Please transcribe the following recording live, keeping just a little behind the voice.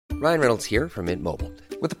Ryan Reynolds here from Mint Mobile.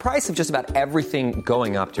 With the price of just about everything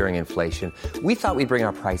going up during inflation, we thought we'd bring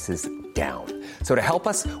our prices down. So to help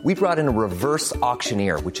us, we brought in a reverse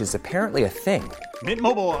auctioneer, which is apparently a thing. Mint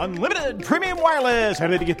Mobile Unlimited Premium Wireless. How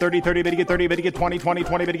to get 30, 30, bit to get 30, bit to get 20, 20,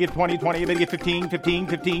 20, bit to get 20, 20, bit to get 15, 15,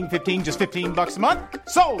 15, 15, just $15 a month?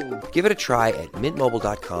 Sold! Give it a try at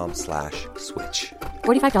mintmobile.com/switch.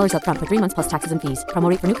 $45 up front for 3 months plus taxes and fees. Promo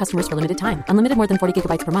rate for new customers for limited time. Unlimited more than 40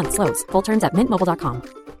 gigabytes per month. Slows full terms at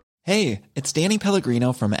mintmobile.com. Hey, it's Danny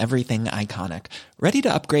Pellegrino from Everything Iconic. Ready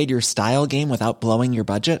to upgrade your style game without blowing your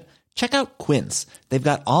budget? Check out Quince. They've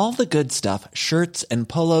got all the good stuff, shirts and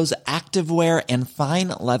polos, activewear, and fine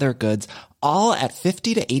leather goods, all at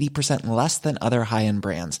 50 to 80% less than other high-end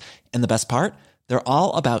brands. And the best part? They're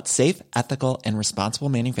all about safe, ethical, and responsible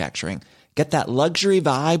manufacturing. Get that luxury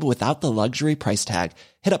vibe without the luxury price tag.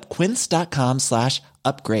 Hit up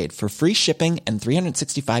quince.com/upgrade for free shipping and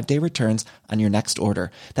 365-day returns on your next order.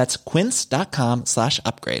 That's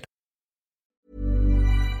quince.com/upgrade.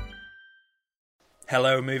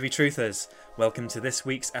 Hello, movie truthers. Welcome to this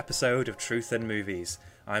week's episode of Truth and Movies.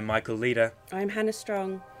 I'm Michael Leader. I'm Hannah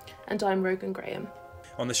Strong. And I'm Rogan Graham.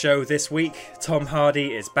 On the show this week, Tom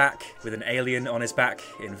Hardy is back with an alien on his back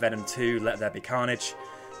in Venom 2, Let There Be Carnage.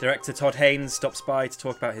 Director Todd Haynes stops by to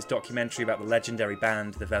talk about his documentary about the legendary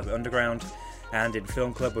band The Velvet Underground. And in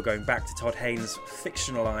Film Club, we're going back to Todd Haynes'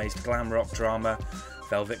 fictionalised glam rock drama,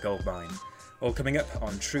 Velvet Goldmine. All coming up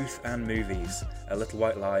on Truth and Movies, a Little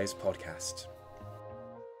White Lies podcast.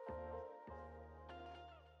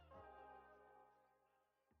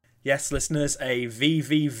 Yes, listeners, a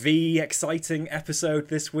VVV exciting episode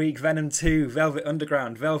this week. Venom 2, Velvet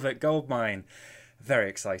Underground, Velvet Goldmine. Very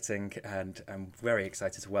exciting, and I'm very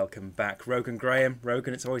excited to welcome back Rogan Graham.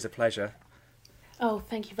 Rogan, it's always a pleasure. Oh,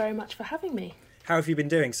 thank you very much for having me. How have you been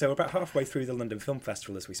doing? So we're about halfway through the London Film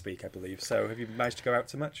Festival as we speak, I believe. So have you managed to go out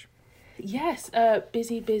to much? Yes,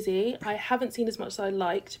 busy. I haven't seen as much as I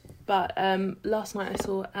liked, but last night I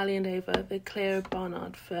saw Ali and Ava, the Claire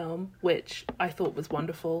Barnard film, which I thought was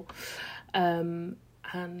wonderful. And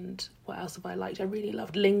what else have I liked? I really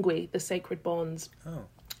loved Lingui, The Sacred Bonds,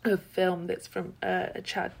 a film that's from a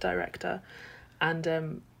Chad director. And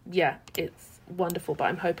it's wonderful, but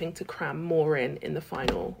I'm hoping to cram more in the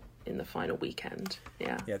final weekend.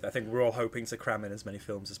 Yeah, I think we're all hoping to cram in as many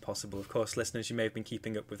films as possible. Of course, listeners, you may have been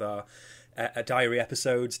keeping up with our diary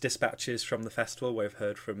episodes, dispatches from the festival, where we've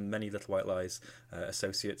heard from many Little White Lies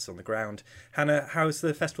associates on the ground. Hannah, how's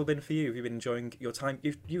the festival been for you? Have you been enjoying your time?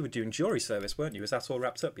 You were doing jury service, weren't you? Is that all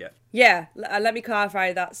wrapped up yet? Yeah, let me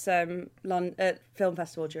clarify, that's film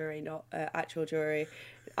festival jury, not actual jury.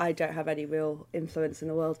 I don't have any real influence in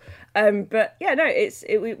the world. But yeah, no,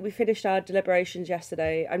 we finished our deliberations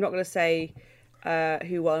yesterday. I'm not going to say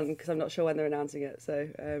who won because I'm not sure when they're announcing it. So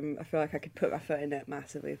I feel like I could put my foot in it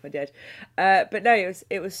massively if I did. But no,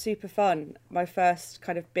 it was super fun. My first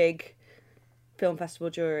kind of big film festival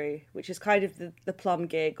jury, which is kind of the plum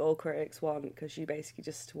gig all critics want, because you basically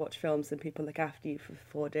just watch films and people look after you for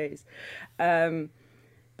 4 days. But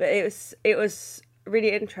it was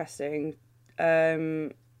really interesting.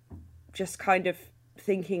 Just kind of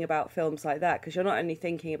thinking about films like that, because you're not only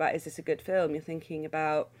thinking about, is this a good film, you're thinking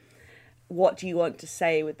about, what do you want to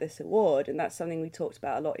say with this award? And that's something we talked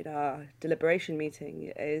about a lot in our deliberation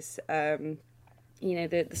meeting, is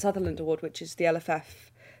the Sutherland Award, which is the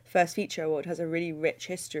LFF First Feature Award, has a really rich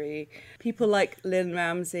history. People like Lynn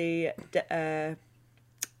Ramsey,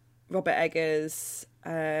 Robert Eggers,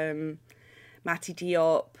 Matty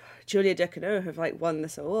Diop, Julia Ducournau have won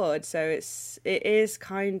this award, so it is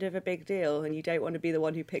kind of a big deal, and you don't want to be the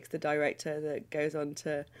one who picks the director that goes on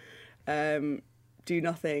to do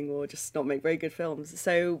nothing or just not make very good films.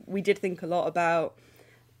 So we did think a lot about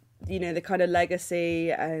the kind of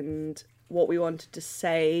legacy and what we wanted to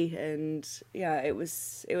say, and it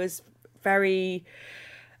was very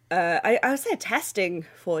I would say a testing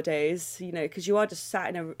 4 days, because you are just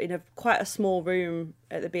sat in a quite a small room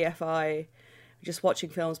at the BFI, just watching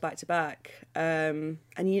films back to back. And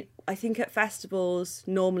I think at festivals,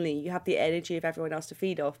 normally you have the energy of everyone else to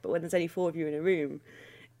feed off, but when there's only 4 of you in a room,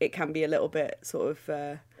 it can be a little bit sort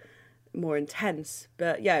of more intense.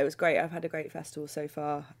 But yeah, it was great. I've had a great festival so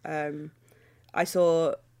far.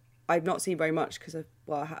 I've not seen very much because I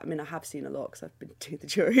have seen a lot because I've been doing the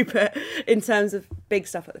jury, but in terms of big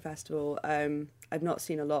stuff at the festival, I've not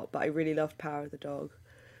seen a lot, but I really loved Power of the Dog.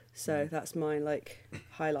 So that's my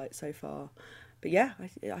highlight so far. But yeah,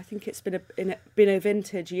 I think it's been a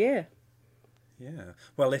vintage year. Yeah.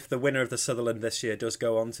 Well, if the winner of the Sutherland this year does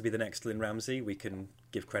go on to be the next Lynn Ramsay, we can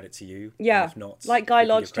give credit to you. Yeah. If not, like Guy we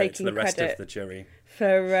can Lodge give credit taking to the rest credit of the jury.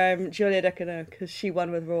 for Julia Ducournau because she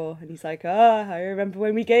won with Raw, and he's like, I remember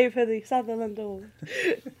when we gave her the Sutherland Award.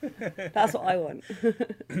 That's what I want.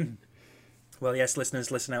 Well, yes,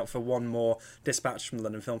 listeners, listen out for one more dispatch from the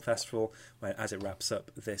London Film Festival as it wraps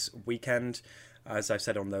up this weekend. As I've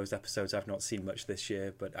said on those episodes, I've not seen much this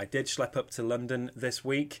year, but I did schlep up to London this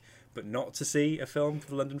week, but not to see a film for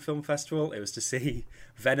the London Film Festival. It was to see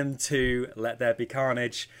Venom 2, Let There Be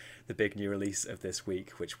Carnage, the big new release of this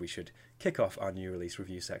week, which we should kick off our new release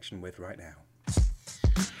review section with right now.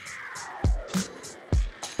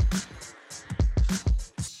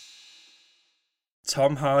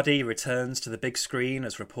 Tom Hardy returns to the big screen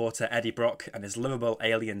as reporter Eddie Brock and his lovable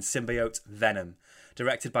alien symbiote Venom.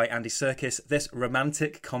 Directed by Andy Serkis, this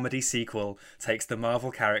romantic comedy sequel takes the Marvel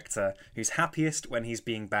character, who's happiest when he's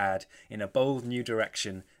being bad, in a bold new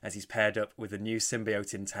direction as he's paired up with a new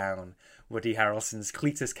symbiote in town, Woody Harrelson's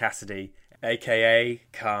Cletus Cassidy, aka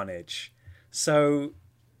Carnage. So,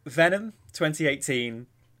 Venom, 2018,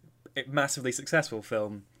 massively successful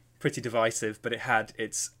film, pretty divisive, but it had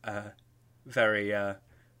its very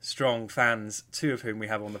strong fans, two of whom we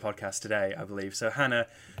have on the podcast today, I believe. So, Hannah,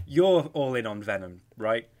 you're all in on Venom,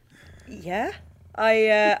 right? Yeah.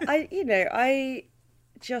 I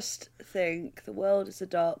just think the world is a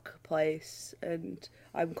dark place, and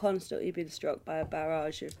I'm constantly being struck by a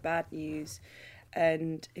barrage of bad news.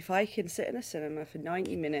 And if I can sit in a cinema for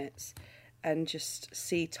 90 minutes and just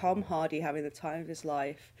see Tom Hardy having the time of his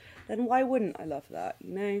life, then why wouldn't I love that?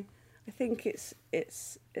 You know, I think it's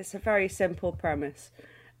a very simple premise.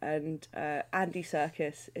 And Andy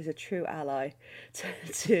Serkis is a true ally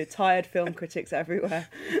to tired film critics everywhere.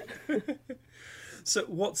 So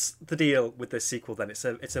what's the deal with this sequel then?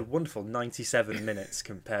 It's a wonderful 97 minutes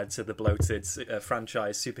compared to the bloated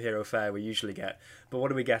franchise superhero fare we usually get. But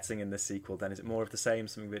what are we getting in this sequel then? Is it more of the same,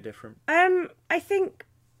 something a bit different? I think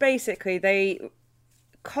basically they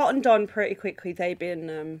cottoned on pretty quickly. They've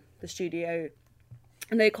been the studio,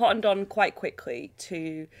 and they cottoned on quite quickly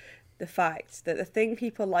to the fact that the thing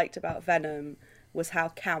people liked about Venom was how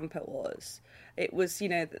camp it was. It was, you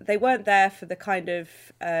know, they weren't there for the kind of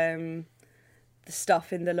the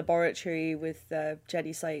stuff in the laboratory with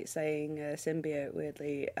Jenny Slate saying symbiote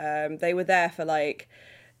weirdly. They were there for like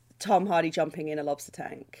Tom Hardy jumping in a lobster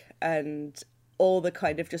tank and all the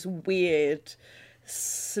kind of just weird,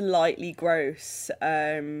 slightly gross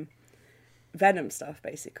Venom stuff,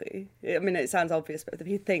 basically. I mean, it sounds obvious, but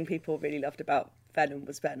the thing people really loved about Venom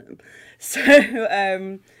was Venom. So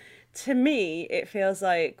to me, it feels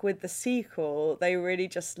like with the sequel, they really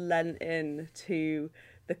just lent in to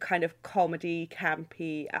the kind of comedy,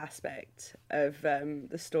 campy aspect of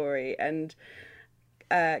the story. And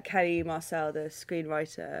Kelly Marcel, the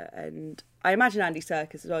screenwriter, and I imagine Andy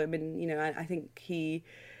Serkis as well. I mean, you know, I think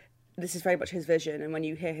this is very much his vision, and when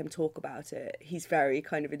you hear him talk about it, he's very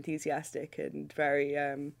kind of enthusiastic and very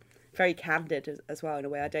very candid as well, in a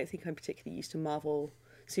way I don't think I'm particularly used to Marvel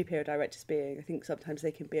superhero directors being. I think sometimes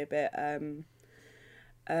they can be a bit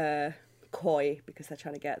coy because they're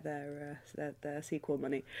trying to get their sequel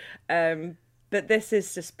money. But this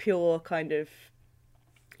is just pure kind of,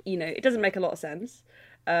 you know, it doesn't make a lot of sense.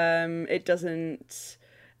 It doesn't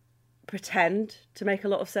pretend to make a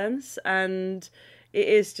lot of sense, and it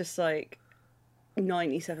is just like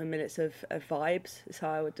 97 minutes of vibes is how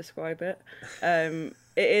I would describe it.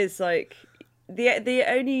 It is like the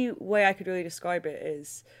only way I could really describe it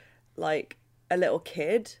is like a little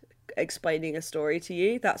kid explaining a story to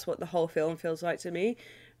you. That's what the whole film feels like to me.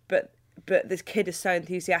 But this kid is so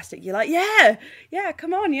enthusiastic. You're like, yeah,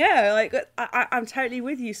 come on, yeah. Like I'm totally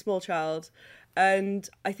with you, small child. And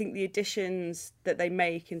I think the additions that they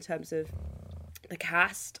make in terms of the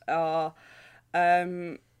cast are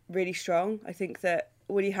really strong. I think that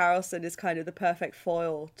Woody Harrelson is kind of the perfect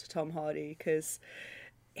foil to Tom Hardy because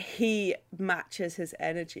he matches his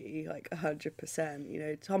energy like 100%. You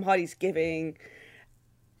know, Tom Hardy's giving.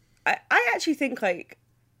 I actually think like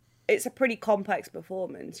it's a pretty complex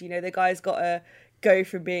performance. You know, the guy's got to go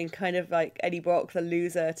from being kind of like Eddie Brock, the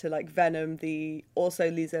loser, to like Venom, the also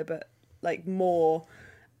loser, but like more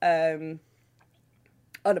unapologetic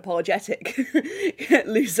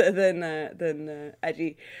loser than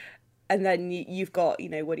Eddie. And then you've got, you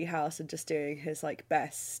know, Woody Harrelson just doing his like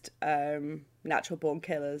best natural born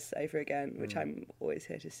killers over again, which I'm always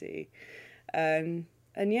here to see. And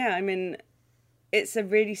yeah, I mean, it's a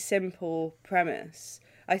really simple premise.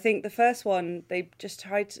 I think the first one, they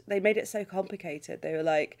made it so complicated. They were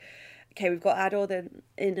like, okay, we've got to add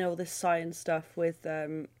in all this science stuff with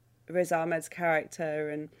Riz Ahmed's character,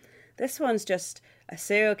 and This one's just a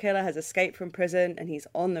serial killer has escaped from prison and he's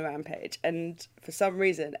on the rampage. And for some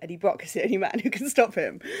reason, Eddie Brock is the only man who can stop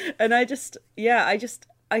him. And I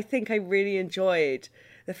think I really enjoyed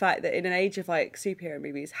the fact that in an age of like superhero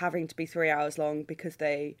movies having to be 3 hours long because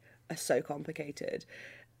they are so complicated,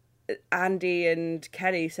 Andy and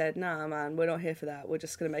Kenny said, nah, man, we're not here for that. We're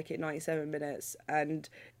just going to make it 97 minutes. And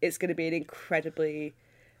it's going to be an incredibly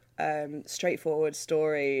straightforward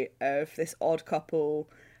story of this odd couple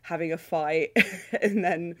having a fight and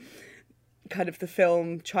then kind of the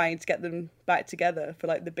film trying to get them back together for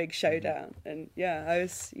like the big showdown. And yeah, I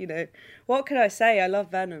was, what can I say? I love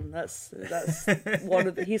Venom. That's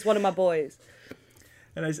he's one of my boys.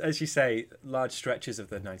 And as you say, large stretches of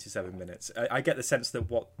the 97 minutes. I get the sense that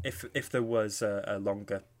if there was a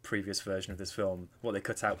longer previous version of this film, what they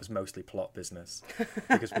cut out was mostly plot business.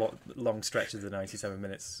 Because what long stretches of the 97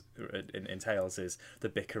 minutes entails is the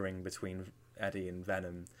bickering between Eddie and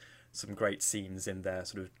Venom. Some great scenes in their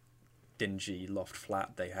sort of dingy loft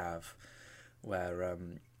flat they have, where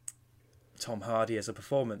Tom Hardy as a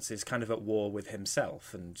performance is kind of at war with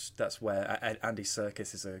himself, and that's where Andy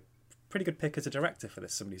Serkis is a pretty good pick as a director for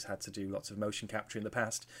this. Somebody who's had to do lots of motion capture in the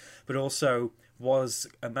past, but also was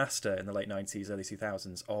a master in the late 90s, early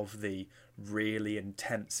 2000s of the really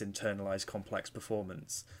intense, internalized, complex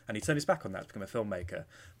performance. And he turned his back on that to become a filmmaker.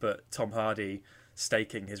 But Tom Hardy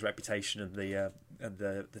staking his reputation and the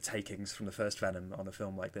takings from the first Venom on a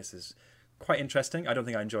film like this is quite interesting. I don't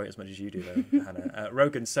think I enjoy it as much as you do, though, Hannah.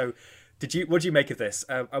 Rogan, so what did you make of this?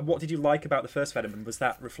 What did you like about the first Venom, and was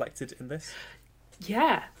that reflected in this?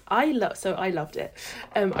 Yeah, I loved it.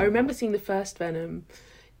 I remember seeing the first Venom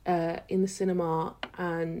in the cinema,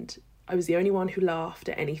 and I was the only one who laughed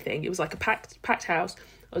at anything. It was like a packed house.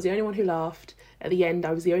 I was the only one who laughed. At the end,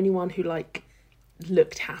 I was the only one who looked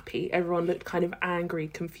happy. Everyone looked kind of angry,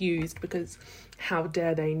 confused, because how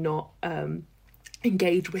dare they not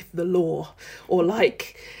engage with the law or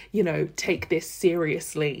take this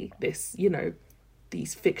seriously,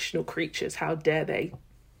 these fictional creatures, how dare they,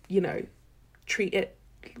 treat it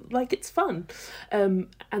like it's fun. And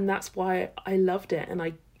that's why I loved it. And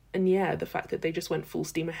the fact that they just went full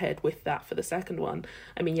steam ahead with that for the second one.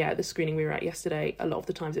 I mean, the screening we were at yesterday, a lot of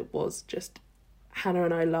the times it was just Hannah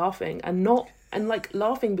and I laughing, and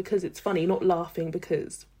laughing because it's funny, not laughing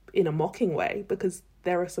because in a mocking way, because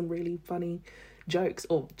there are some really funny jokes,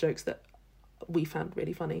 or jokes that we found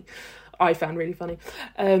really funny. I found really funny.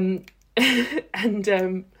 It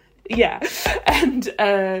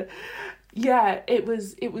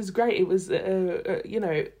was great. It was a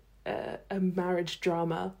marriage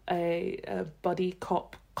drama, a buddy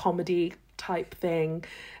cop comedy type thing,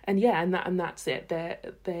 and that's it.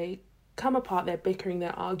 They come apart, they're bickering,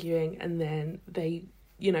 they're arguing, and then they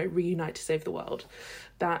reunite to save the world.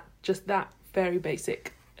 That very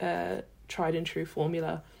basic tried and true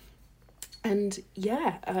formula. And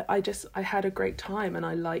I had a great time, and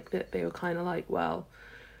I like that they were kind of like, well,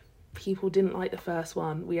 people didn't like the first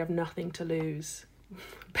one, we have nothing to lose.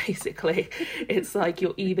 Basically, it's like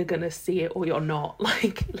you're either gonna see it or you're not.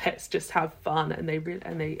 Let's just have fun. And they really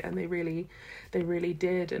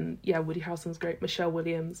did. And Woody Harrelson's great. Michelle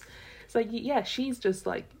Williams, it's she's just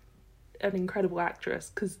like an incredible actress,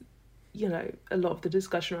 because a lot of the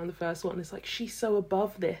discussion around the first one is she's so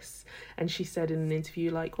above this. And she said in an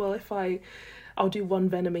interview, well, if I'll do one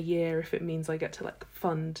Venom a year if it means I get to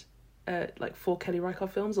fund 4 Kelly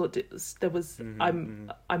Reichardt films, or there was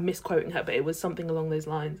I'm misquoting her, but it was something along those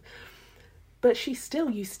lines. But you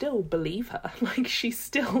still believe her. She's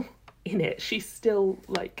still in it. She's still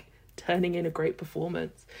turning in a great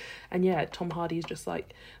performance. And Tom Hardy's just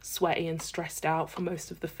sweaty and stressed out for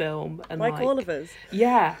most of the film, and all of us.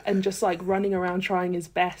 Yeah, and just running around trying his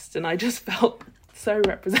best, and I just felt so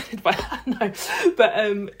represented by that. No, but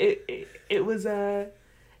it was I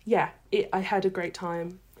had a great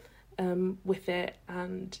time with it,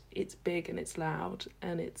 and it's big and it's loud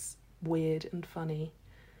and it's weird and funny,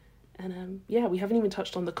 and we haven't even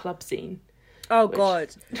touched on the club scene.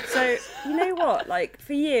 God. So you know what,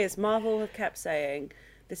 for years Marvel have kept saying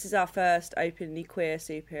this is our first openly queer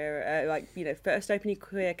superhero, first openly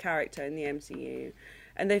queer character in the MCU,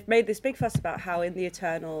 and they've made this big fuss about how in the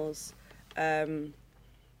Eternals that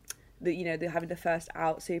they're having the first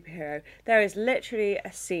out superhero. There is literally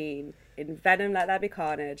a scene in Venom Let There Be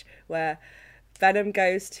Carnage where Venom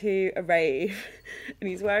goes to a rave and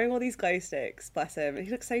he's wearing all these glow sticks, bless him, and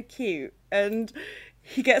he looks so cute, and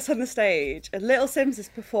he gets on the stage and Little Sims is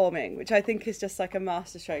performing, which I think is just a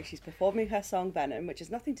masterstroke. She's performing her song Venom, which has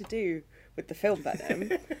nothing to do with the film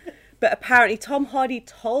Venom. But apparently Tom Hardy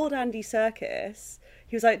told Andy Serkis,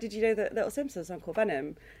 he was like, did you know that Little Sims has a song called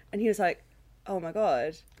Venom? And he was like, oh my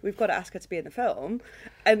God, we've got to ask her to be in the film.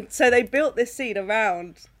 And so they built this scene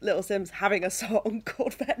around Little Sims having a song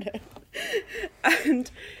called Venom.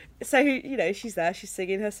 And so, you know, she's there, she's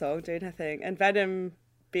singing her song, doing her thing. And Venom,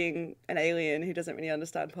 being an alien who doesn't really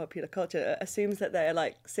understand popular culture, assumes that they're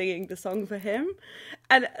like singing the song for him.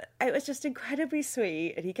 And it was just incredibly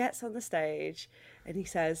sweet. And he gets on the stage and he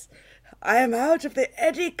says, I am out of the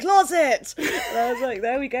Eddie closet. And I was like,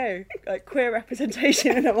 there we go. Like queer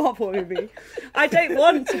representation in a Marvel movie. I don't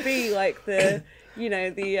want to be like the, you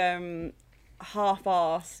know, the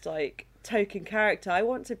half-assed like token character. I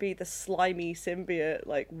want to be the slimy symbiote,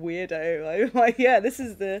 like weirdo. Like yeah, this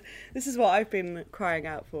is what I've been crying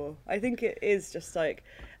out for. I think it is just like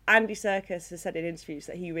Andy Serkis has said in interviews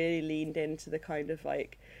that he really leaned into the kind of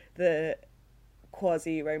like the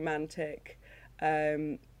quasi-romantic,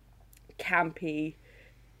 campy,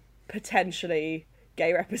 potentially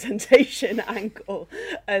gay representation angle,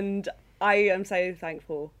 and I am so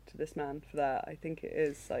thankful to this man for that. I think it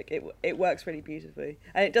is like it works really beautifully,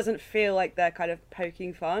 and it doesn't feel like they're kind of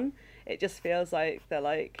poking fun. It just feels like they're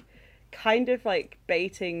like kind of like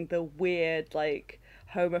baiting the weird like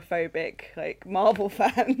homophobic like Marvel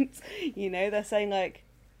fans. You know, they're saying like,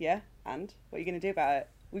 yeah, and what are you going to do about it?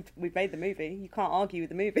 We've made the movie. You can't argue with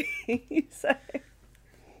the movie. So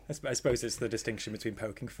I suppose it's the distinction between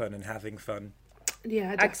poking fun and having fun.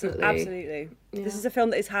 Yeah, definitely. Absolutely. Yeah. This is a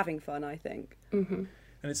film that is having fun, I think. Mm-hmm.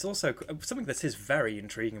 And it's also something that is very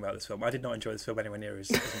intriguing about this film. I did not enjoy this film anywhere near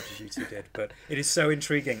as much as you two did, but it is so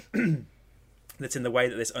intriguing that's in the way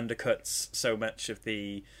that this undercuts so much of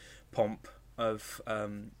the pomp of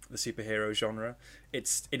the superhero genre.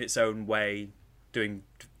 It's in its own way doing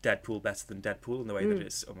Deadpool better than Deadpool in the way that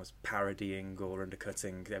it's almost parodying or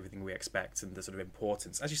undercutting everything we expect and the sort of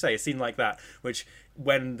importance. As you say, a scene like that, which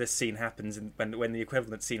when this scene happens and when the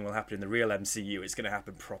equivalent scene will happen in the real MCU, it's going to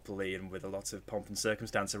happen properly and with a lot of pomp and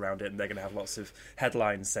circumstance around it, and they're going to have lots of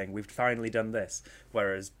headlines saying, we've finally done this,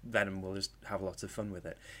 whereas Venom will just have lots of fun with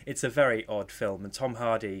it. It's a very odd film, and Tom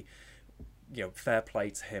Hardy, you know, fair play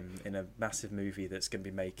to him in a massive movie that's going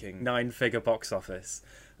to be making 9-figure box office.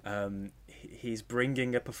 He's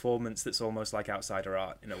bringing a performance that's almost like outsider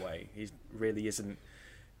art in a way. He really isn't.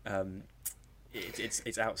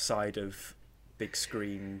 It's outside of big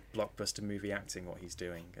screen blockbuster movie acting what he's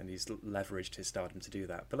doing, and he's leveraged his stardom to do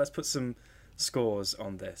that. But let's put some scores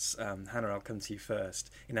on this. Hannah, I'll come to you first.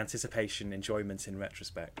 In anticipation, enjoyment in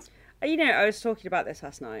retrospect. You know, I was talking about this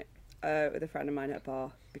last night with a friend of mine at a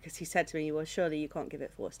bar, because he said to me, well, surely you can't give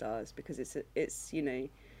it 4 stars because it's you know,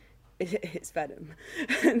 it's Venom.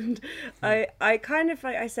 And I kind of,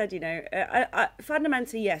 like I said, you know, I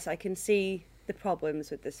fundamentally, yes, I can see the problems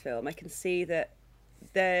with this film. I can see that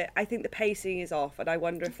I think the pacing is off, and I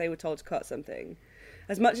wonder if they were told to cut something.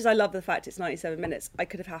 As much as I love the fact it's 97 minutes, I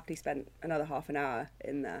could have happily spent another half an hour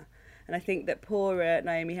in there. And I think that poor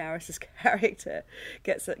Naomi Harris's character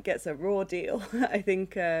gets a raw deal. I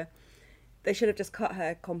think they should have just cut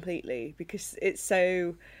her completely, because it's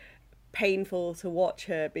so painful to watch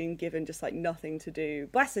her being given just like nothing to do.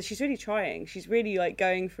 Bless her, she's really trying. She's really like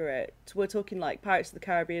going for it. We're talking like Pirates of the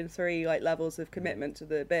Caribbean 3 like levels of commitment to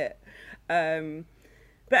the bit.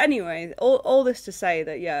 But anyway, all this to say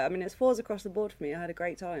that, yeah, I mean, it's 4s across the board for me. I had a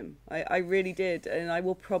great time. I really did, and I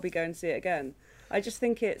will probably go and see it again. I just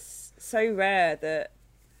think it's so rare that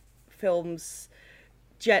films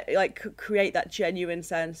create that genuine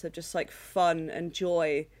sense of just like fun and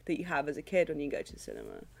joy that you have as a kid when you go to the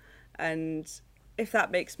cinema. And if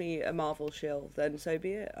that makes me a Marvel shill, then so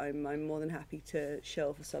be it. I'm more than happy to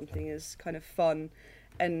shill for something as kind of fun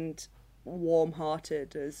and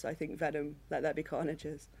warm-hearted as I think Venom, Let There Be Carnage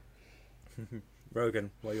is. Rogan,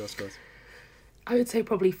 what are your scores? I would say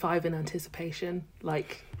probably 5 in anticipation.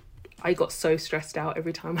 Like, I got so stressed out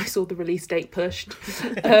every time I saw the release date pushed.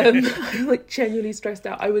 Like, genuinely stressed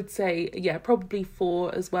out. I would say, yeah, probably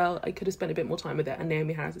 4 as well. I could have spent a bit more time with it. And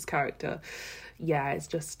Naomi Harris's character, yeah, it's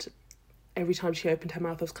just, every time she opened her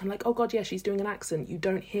mouth, I was kind of like, oh God, yeah, she's doing an accent. You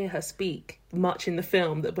don't hear her speak much in the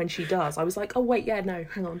film, that when she does, I was like, oh wait, yeah, no,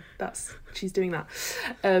 hang on, she's doing that.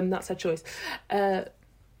 That's her choice.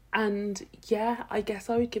 And yeah, I guess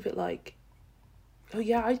I would give it like,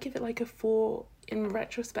 I'd give it like a 4 in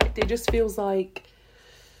retrospect. It just feels like,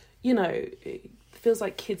 you know, it feels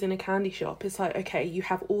like kids in a candy shop. It's like, okay, you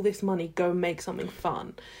have all this money, go make something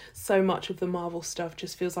fun. So much of the Marvel stuff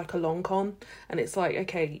just feels like a long con, and it's like,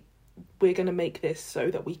 okay, we're going to make this so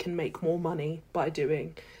that we can make more money by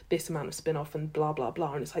doing this amount of spin-off and blah, blah,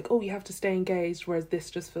 blah. And it's like, oh, you have to stay engaged. Whereas this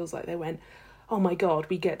just feels like they went, oh my God,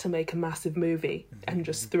 we get to make a massive movie, and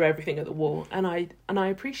just threw everything at the wall. And I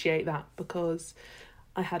appreciate that, because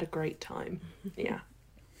I had a great time. Yeah.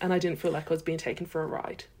 and I didn't feel like I was being taken for a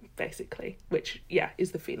ride, basically, which,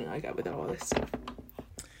 is the feeling I get with all this stuff.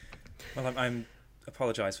 Well, I'm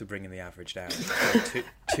apologise for bringing the average down.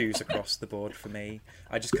 Twos across the board for me.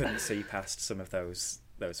 I just couldn't see past some of those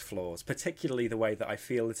flaws, particularly the way that I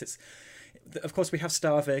feel that it's... Of course, we have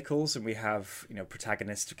star vehicles and we have,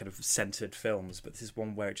 protagonist kind of centred films, but this is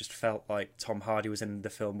one where it just felt like Tom Hardy was in the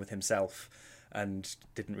film with himself and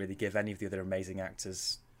didn't really give any of the other amazing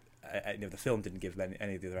actors... the film didn't give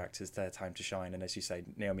any of the other actors their time to shine, and as you say,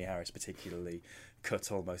 Naomi Harris particularly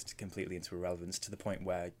cut almost completely into irrelevance, to the point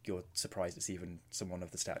where you're surprised it's even someone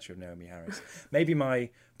of the stature of Naomi Harris. Maybe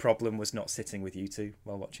my problem was not sitting with you two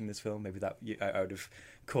while watching this film. Maybe that I would have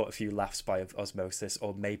caught a few laughs by osmosis,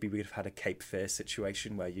 or maybe we'd have had a Cape Fear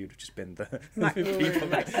situation where you'd have just been the people.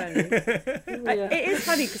 It is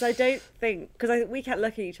funny because I don't think, we kept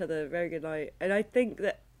looking at each other, Rogan and I, and I think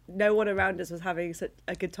that no one around us was having such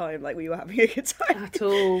a good time like we were having a good time at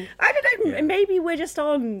all. I don't know, maybe we're just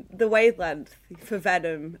on the wavelength for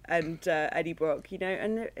Venom and Eddie Brock,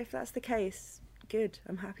 and if that's the case, good,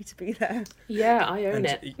 I'm happy to be there. Yeah, I own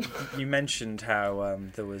it. You mentioned how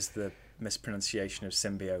there was the mispronunciation of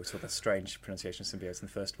symbiote, or the strange pronunciation of symbiote in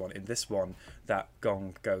the first one. In this one, that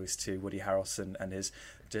gong goes to Woody Harrelson and his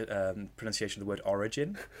pronunciation of the word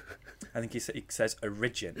origin. I think he says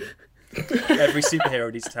origin. Every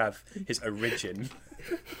superhero needs to have his origin.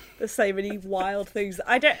 There's so many wild things.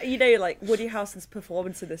 I don't, like Woody Harrelson's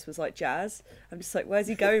performance in this was like jazz. I'm just like, where's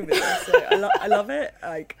he going with this? So I love it.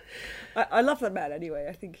 Like, I love that man anyway.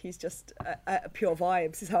 I think he's just a pure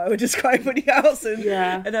vibes is how I would describe Woody Harrelson.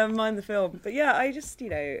 Yeah. And never mind the film. But yeah, I just,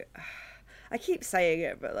 I keep saying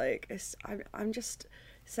it, but like, I'm just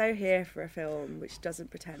so here for a film which doesn't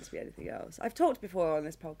pretend to be anything else. I've talked before on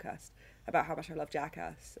this podcast about how much I love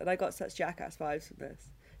Jackass, and I got such Jackass vibes from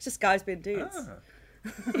this. It's just guys being dudes.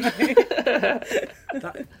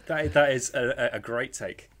 That is a great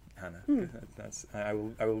take, Hannah. I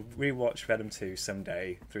will rewatch Venom 2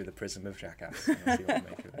 someday through the prism of Jackass and I'll see what I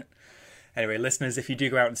make of it. Anyway, listeners, if you do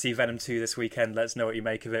go out and see Venom 2 this weekend, let us know what you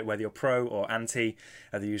make of it, whether you're pro or anti,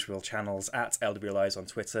 at the usual channels at LWLIs on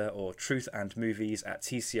Twitter or truthandmovies at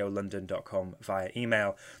tcolondon.com via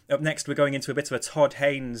email. Up next, we're going into a bit of a Todd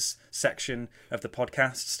Haynes section of the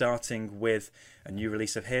podcast, starting with a new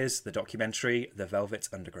release of his, the documentary The Velvet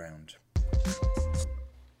Underground.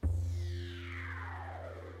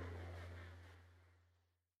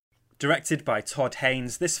 Directed by Todd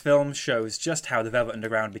Haynes, this film shows just how the Velvet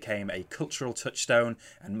Underground became a cultural touchstone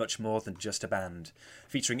and much more than just a band.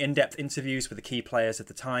 Featuring in-depth interviews with the key players at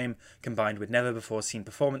the time, combined with never-before-seen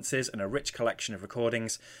performances and a rich collection of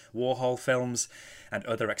recordings, Warhol films, and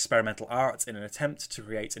other experimental art in an attempt to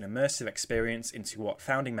create an immersive experience into what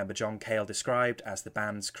founding member John Cale described as the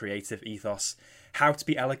band's creative ethos, how to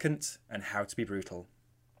be elegant and how to be brutal.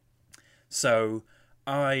 So,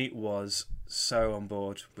 I was so on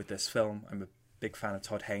board with this film. I'm a big fan of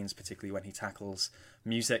Todd Haynes, particularly when he tackles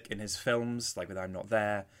music in his films, like with I'm Not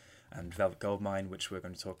There and Velvet Goldmine, which we're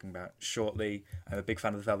going to be talking about shortly. I'm a big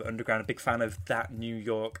fan of the Velvet Underground, a big fan of that New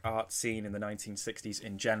York art scene in the 1960s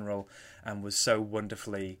in general, and was so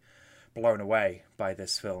wonderfully blown away by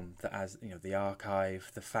this film, that as the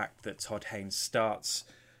archive, the fact that Todd Haynes starts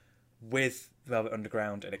with Velvet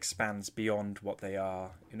Underground and expands beyond what they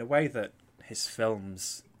are in a way that his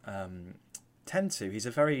films tend to. He's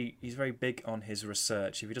very big on his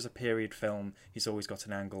research. If he does a period film, he's always got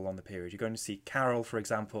an angle on the period. You're going to see Carol, for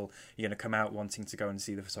example, you're going to come out wanting to go and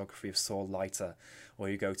see the photography of Saul Leiter, or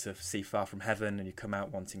you go to see Far From Heaven and you come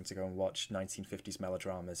out wanting to go and watch 1950s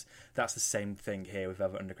melodramas. That's the same thing here with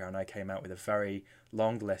Velvet Underground. I came out with a very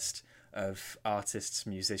long list of artists,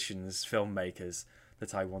 musicians, filmmakers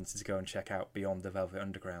that I wanted to go and check out beyond the Velvet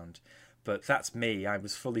Underground. But that's me. I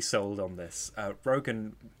was fully sold on this.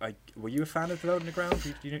 Rogan, were you a fan of the Velvet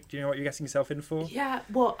Underground? Do you know what you're getting yourself in for? Yeah,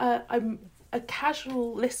 well, I'm a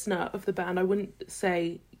casual listener of the band. I wouldn't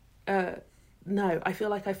say no. I feel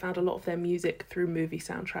like I found a lot of their music through movie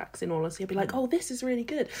soundtracks, in all honesty. I'd be like, oh, this is really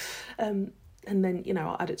good. And then,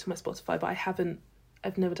 I'll add it to my Spotify, but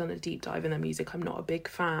I've never done a deep dive in their music. I'm not a big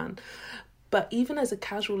fan. But even as a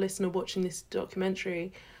casual listener watching this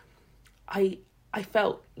documentary, I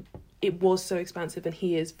felt it was so expansive, and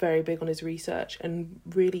he is very big on his research and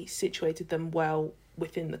really situated them well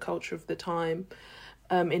within the culture of the time,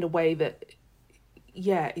 in a way that,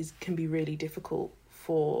 can be really difficult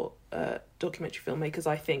for documentary filmmakers,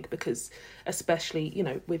 I think, because especially,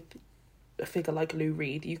 with a figure like Lou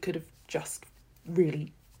Reed, you could have just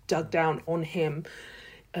really dug down on him,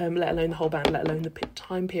 let alone the whole band, let alone the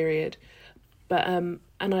time period. But and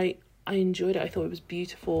I enjoyed it. I thought it was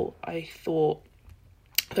beautiful. I thought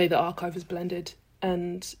the way the archive was blended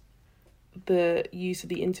and the use of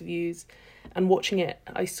the interviews and watching it.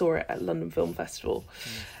 I saw it at London Film Festival,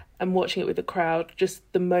 and watching it with the crowd, just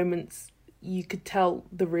the moments you could tell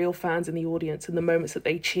the real fans in the audience and the moments that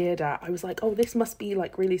they cheered at. I was like, oh, this must be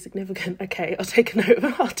like really significant. Okay, I'll take note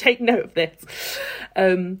of this.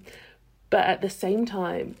 But at the same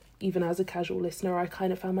time, even as a casual listener, I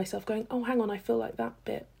kind of found myself going, oh, hang on, I feel like that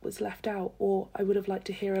bit was left out, or I would have liked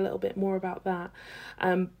to hear a little bit more about that.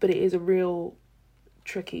 But it is a real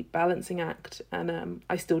tricky balancing act, and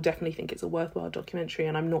I still definitely think it's a worthwhile documentary,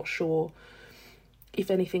 and I'm not sure if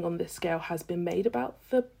anything on this scale has been made about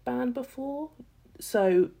the band before.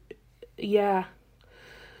 So, yeah.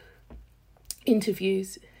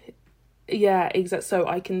 Interviews. Yeah, exactly. So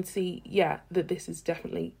I can see, that this is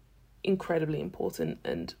definitely incredibly important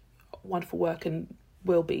and wonderful work, and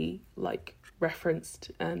will be like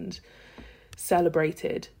referenced and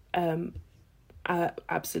celebrated.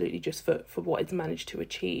 Absolutely, just for what it's managed to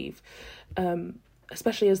achieve.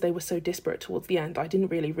 Especially as they were so disparate towards the end. I didn't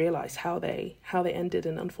really realise how they ended,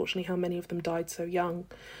 and unfortunately how many of them died so young.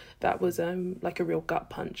 That was like a real gut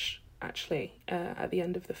punch, actually, at the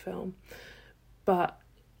end of the film. But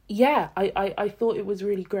yeah, I thought it was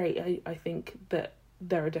really great. I think that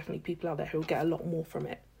there are definitely people out there who will get a lot more from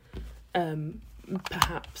it,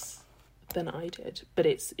 perhaps, than I did. But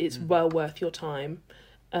it's well worth your time,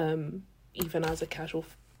 even as a casual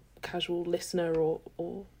listener or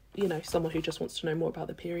someone who just wants to know more about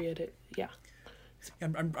the period.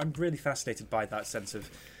 I'm really fascinated by that sense of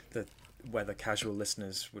whether casual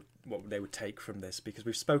listeners what they would take from this, because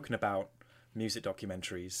we've spoken about music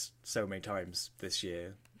documentaries so many times this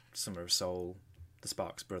year. Summer of Soul, the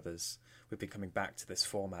Sparks Brothers. We've been coming back to this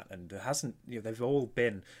format, and it hasn't. They've all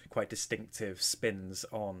been quite distinctive spins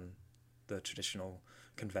on the traditional,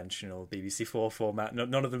 conventional BBC4 format.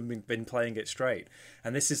 None of them have been playing it straight,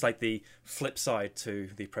 and this is like the flip side to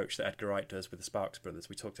the approach that Edgar Wright does with the Sparks Brothers.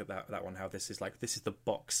 We talked about that one, how this is the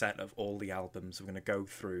box set of all the albums. We're going to go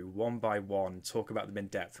through one by one, talk about them in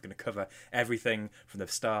depth. We're going to cover everything from the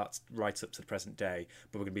start right up to the present day,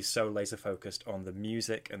 but we're going to be so laser focused on the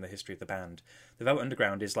music and the history of the band. The Velvet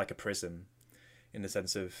Underground is like a prism, in the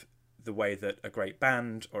sense of the way that a great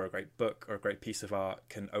band or a great book or a great piece of art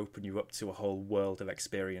can open you up to a whole world of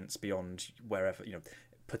experience beyond wherever,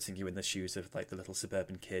 putting you in the shoes of like the little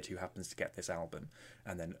suburban kid who happens to get this album,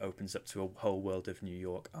 and then opens up to a whole world of New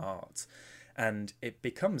York art. And it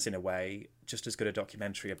becomes, in a way, just as good a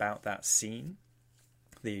documentary about that scene,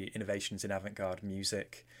 the innovations in avant-garde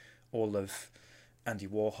music, all of Andy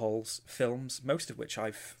Warhol's films, most of which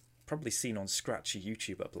I've probably seen on scratchy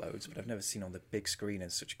YouTube uploads, but I've never seen on the big screen in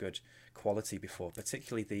such good quality before.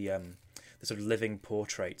 Particularly the sort of living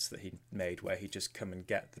portraits that he made, where he'd just come and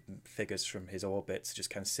get the figures from his orbits, just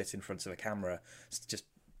kind of sit in front of a camera, just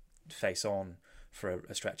face on for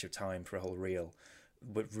a stretch of time for a whole reel,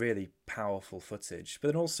 but really powerful footage. But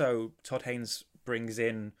then also Todd Haynes brings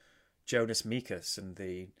in Jonas Mekas and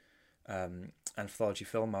the Anthology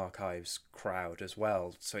Film Archives crowd as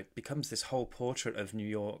well. So it becomes this whole portrait of New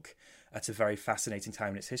York at a very fascinating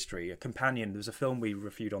time in its history. A companion, there was a film we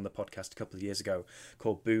reviewed on the podcast a couple of years ago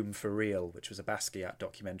called Boom for Real, which was a Basquiat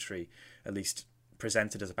documentary, at least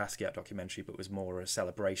presented as a Basquiat documentary, but was more a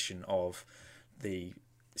celebration of the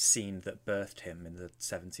scene that birthed him in the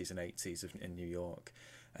 70s and 80s in New York.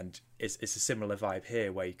 And it's a similar vibe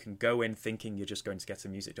here, where you can go in thinking you're just going to get a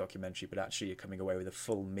music documentary, but actually you're coming away with a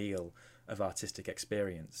full meal of artistic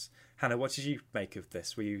experience. Hannah, what did you make of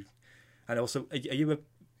this? Were you, and also, are you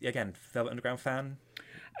again, Velvet Underground fan?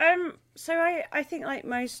 So I think, like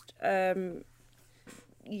most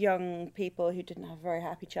young people who didn't have a very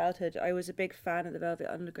happy childhood, I was a big fan of the Velvet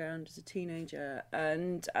Underground as a teenager,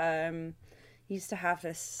 and used to have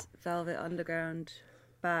this Velvet Underground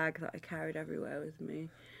bag that I carried everywhere with me,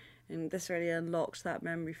 and this really unlocked that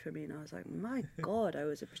memory for me, and I was like, my god, I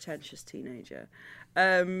was a pretentious teenager.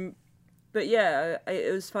 But yeah,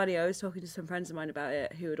 it was funny. I was talking to some friends of mine about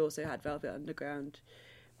it who had also had Velvet Underground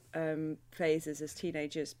phases as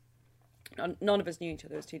teenagers. None of us knew each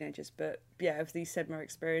other as teenagers, but yeah, of these similar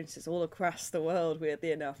experiences all across the world,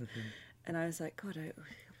 weirdly enough. And I was like, god,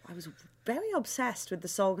 I was very obsessed with the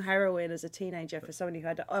song Heroin as a teenager, for someone who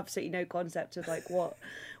had absolutely no concept of like what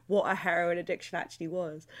a heroin addiction actually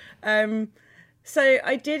was. So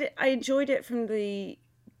I enjoyed it from the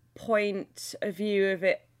point of view of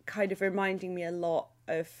it kind of reminding me a lot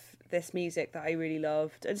of this music that I really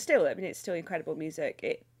loved, and still, I mean, it's still incredible music.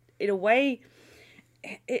 It, in a way,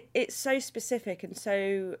 it's so specific and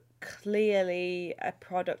so clearly a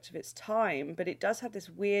product of its time, but it does have this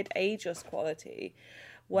weird ageless quality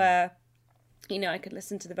where, I could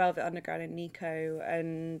listen to the Velvet Underground and Nico,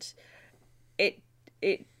 and it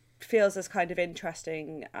it feels as kind of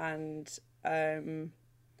interesting and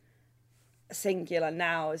singular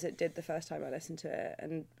now as it did the first time I listened to it.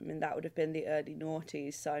 And I mean, that would have been the early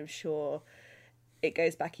noughties, so I'm sure it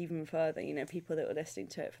goes back even further, you know, people that were listening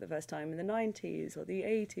to it for the first time in the 90s or the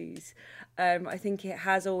 80s. I think it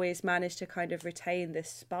has always managed to kind of retain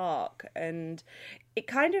this spark, and it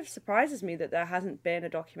kind of surprises me that there hasn't been a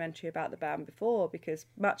documentary about the band before, because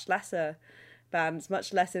much lesser bands,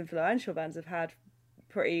 much less influential bands have had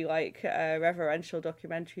pretty reverential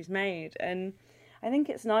documentaries made. And I think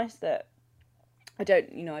it's nice that I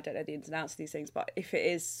don't know the ins and outs of these things, but if it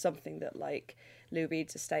is something that like Lou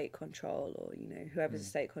Reed's estate control, or you know whoever's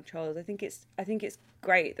estate controls, I think it's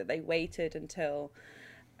great that they waited until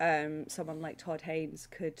someone like Todd Haynes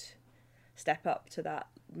could step up to that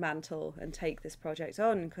mantle and take this project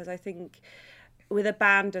on, because I think with a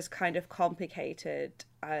band as kind of complicated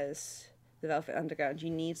as the Velvet Underground, you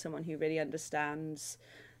need someone who really understands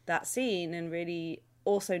that scene and really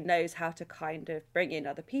also knows how to kind of bring in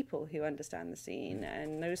other people who understand the scene.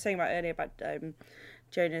 And I was saying about earlier about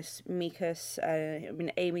Jonas Mekas. I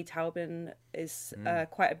mean, Amy Taubin is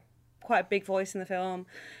quite a big voice in the film,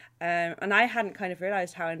 and I hadn't kind of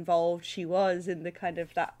realised how involved she was in the kind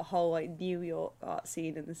of that whole like New York art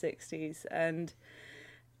scene in the 60s. And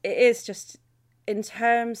it is just, in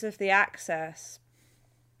terms of the access,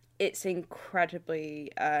 it's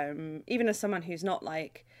incredibly, even as someone who's not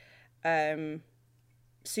like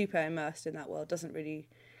super immersed in that world, doesn't really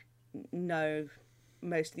know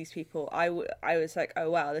most of these people, I was like,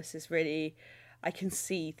 oh wow, this is really, I can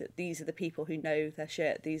see that these are the people who know their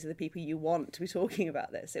shit. These are the people you want to be talking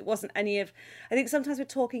about this. It wasn't any of, I think sometimes with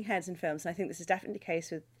talking heads in films, and I think this is definitely the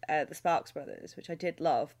case with the Sparks Brothers, which I did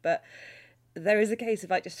love, but there is a case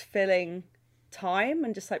of like just filling time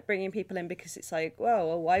and just like bringing people in because it's like,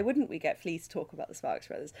 well, why wouldn't we get Flea to talk about the Sparks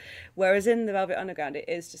Brothers? Whereas in the Velvet Underground, it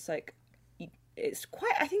is just like, it's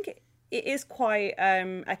quite, I think it is quite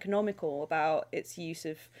economical about its use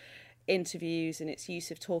of interviews and its use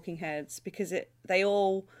of talking heads, because they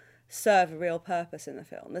all serve a real purpose in the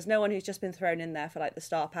film. There's no one who's just been thrown in there for like the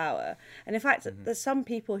star power. And in fact, there's some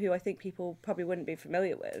people who I think people probably wouldn't be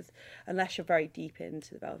familiar with unless you're very deep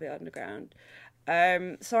into the Velvet Underground.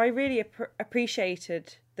 So I really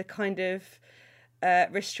appreciated the kind of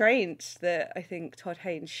restraint that I think Todd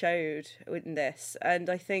Haynes showed in this. And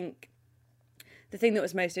I think the thing that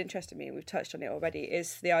was most interesting to me, and we've touched on it already,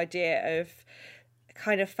 is the idea of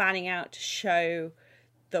kind of fanning out to show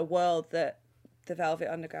the world that the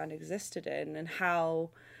Velvet Underground existed in, and how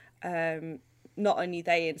not only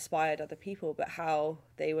they inspired other people, but how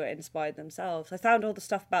they were inspired themselves. I found all the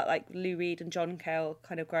stuff about like Lou Reed and John Cale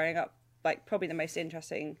kind of growing up like probably the most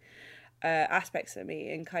interesting aspects of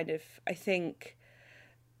me, and kind of, I think,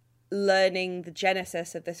 learning the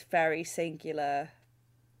genesis of this very singular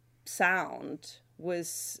sound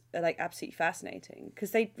was like absolutely fascinating,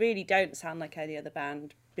 because they really don't sound like any other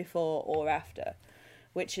band before or after,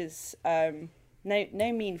 which is no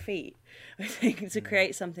mean feat, I think, to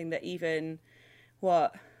create something that even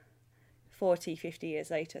 40, 50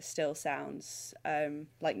 years later still sounds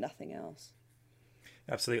like nothing else.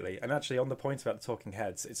 Absolutely. And actually, on the point about the talking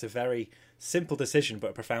heads, it's a very simple decision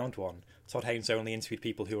but a profound one. Todd Haynes only interviewed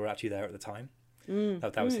people who were actually there at the time.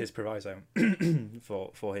 That was his proviso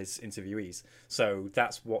for his interviewees. So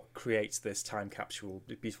that's what creates this time capsule,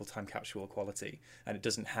 beautiful time capsule quality. And it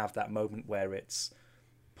doesn't have that moment where it's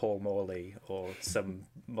Paul Morley or some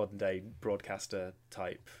modern day broadcaster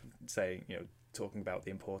type saying, you know, talking about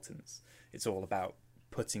the importance. It's all about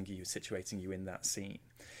situating you in that scene.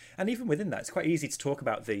 And even within that, it's quite easy to talk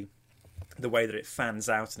about the way that it fans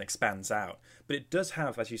out and expands out. But it does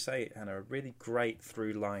have, as you say, Hannah, a really great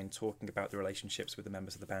through line talking about the relationships with the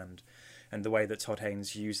members of the band, and the way that Todd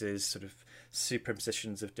Haynes uses sort of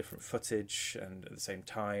superimpositions of different footage and at the same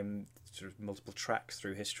time sort of multiple tracks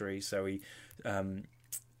through history. So he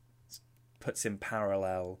puts in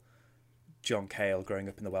parallel John Cale growing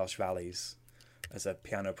up in the Welsh Valleys as a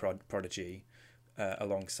piano prodigy,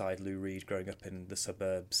 alongside Lou Reed growing up in the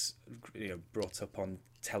suburbs, you know, brought up on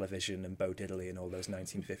television and Bo Diddley and all those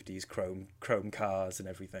 1950s chrome cars and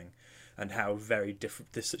everything, and how very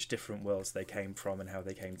different, there's such different worlds they came from and how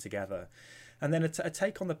they came together. And then a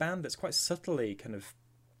take on the band that's quite subtly kind of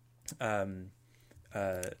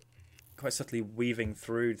quite subtly weaving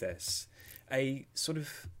through this, a sort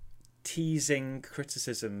of teasing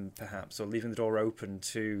criticism perhaps, or leaving the door open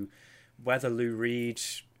to whether Lou Reed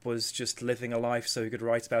was just living a life so he could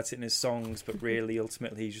write about it in his songs, but really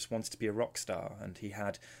ultimately he just wanted to be a rock star, and he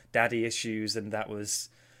had daddy issues, and that was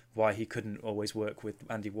why he couldn't always work with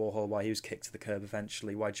Andy Warhol, why he was kicked to the curb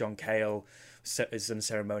eventually, why John Cale is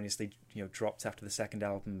unceremoniously dropped after the second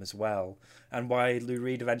album as well, and why Lou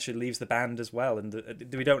Reed eventually leaves the band as well. And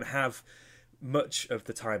we don't have much of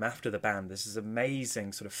the time after the band. This is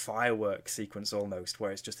amazing sort of fireworks sequence almost,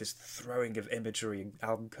 where it's just this throwing of imagery and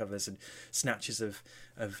album covers and snatches of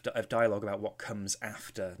dialogue about what comes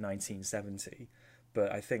after 1970.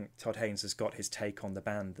 But I think Todd Haynes has got his take on the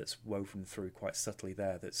band that's woven through quite subtly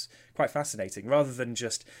there, that's quite fascinating. Rather than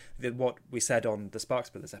just what we said on the Sparks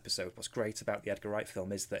Brothers episode, what's great about the Edgar Wright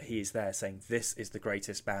film is that he is there saying, this is the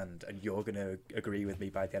greatest band, and you're going to agree with me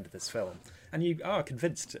by the end of this film. And you are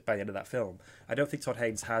convinced by the end of that film. I don't think Todd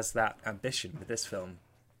Haynes has that ambition with this film.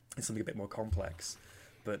 It's something a bit more complex,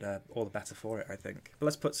 but all the better for it, I think. But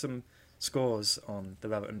let's put some scores on The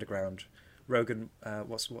Velvet Underground. Rogan,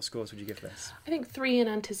 what scores would you give this? I think 3 in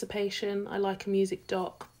anticipation. I like a music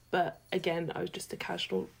doc, but again, I was just a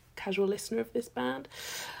casual listener of this band.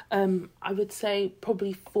 I would say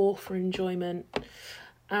probably 4 for enjoyment,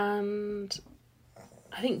 and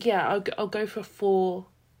I think I'll go for 4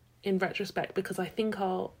 in retrospect, because I think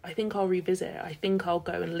I'll revisit it. I think I'll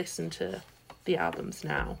go and listen to the albums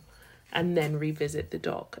now, and then revisit the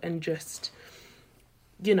doc and just,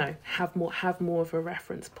 have more of a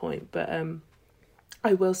reference point. But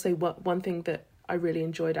I will say one thing that I really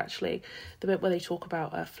enjoyed, actually, the bit where they talk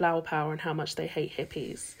about flower power and how much they hate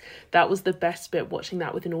hippies. That was the best bit, watching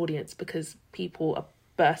that with an audience, because people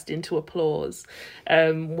burst into applause.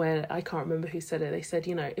 When I can't remember who said it, they said,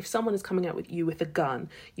 if someone is coming out with you with a gun,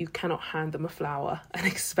 you cannot hand them a flower and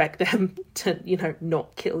expect them to,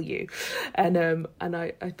 not kill you. And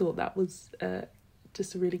I thought that was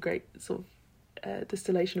just a really great sort of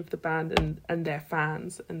distillation of the band and their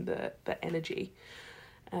fans and the energy.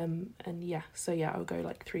 I'll go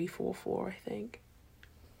like 3, 4, 4, I think.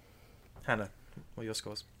 Hannah, what are your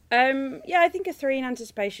scores? I think a 3 in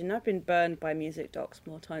anticipation. I've been burned by music docs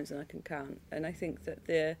more times than I can count, and I think that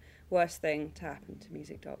the worst thing to happen to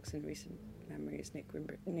music docs in recent memory is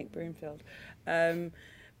Nick Broomfield.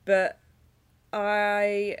 But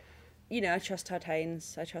I trust Todd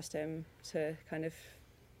Haynes. I trust him to kind of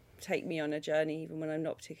take me on a journey even when I'm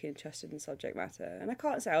not particularly interested in subject matter. And I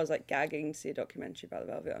can't say I was like gagging to see a documentary about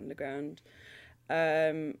the Velvet Underground.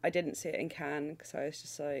 I didn't see it in Cannes because I was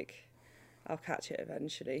just like, I'll catch it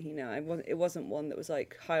eventually. It wasn't one that was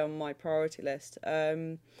like high on my priority list.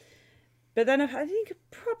 But then I think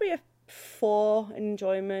probably a 4 in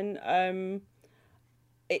enjoyment.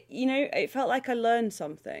 It felt like I learned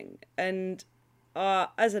something, and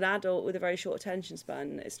as an adult with a very short attention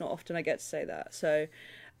span, it's not often I get to say that. So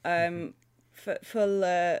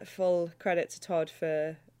full credit to Todd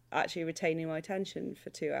for actually retaining my attention for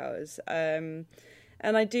 2 hours.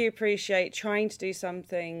 And I do appreciate trying to do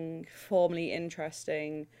something formally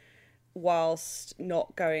interesting whilst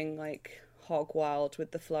not going like hog wild with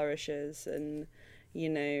the flourishes. And,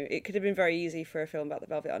 it could have been very easy for a film about the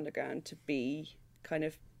Velvet Underground to be kind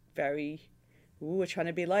of very, we're trying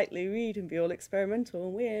to be like Lou Reed and be all experimental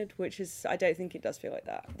and weird, which is, I don't think it does feel like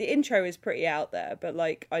that. The intro is pretty out there, but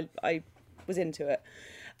like I was into it.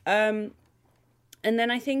 And then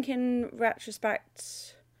I think in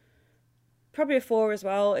retrospect, probably a 4 as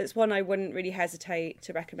well. It's one I wouldn't really hesitate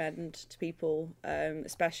to recommend to people,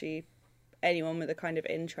 especially anyone with a kind of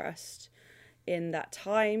interest in that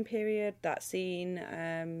time period, that scene.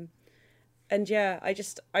 And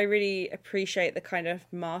I really appreciate the kind of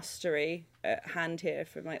mastery at hand here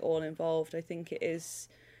from like all involved. I think it is,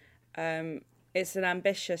 it's an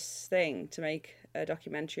ambitious thing to make a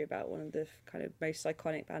documentary about one of the kind of most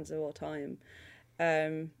iconic bands of all time.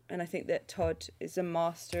 And I think that Todd is a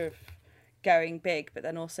master of going big, but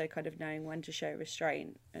then also kind of knowing when to show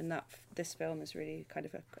restraint. And that this film is really kind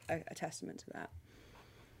of a testament to that.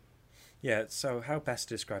 Yeah, so how best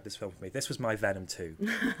to describe this film for me? This was my Venom 2.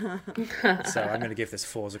 So I'm going to give this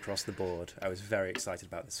 4s across the board. I was very excited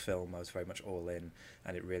about this film. I was very much all in,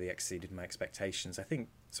 and it really exceeded my expectations. I think,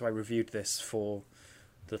 so I reviewed this for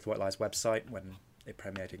the Little White Lies website when it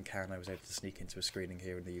premiered in Cannes. I was able to sneak into a screening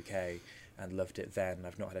here in the UK and loved it then.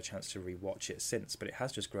 I've not had a chance to rewatch it since, but it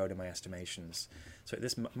has just grown in my estimations. So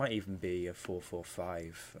this might even be a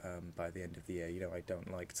 4.45 by the end of the year. I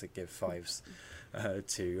don't like to give 5s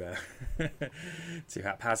too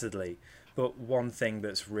haphazardly. But one thing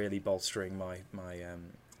that's really bolstering my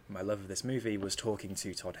love of this movie was talking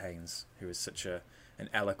to Todd Haynes, who is such an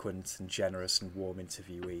eloquent and generous and warm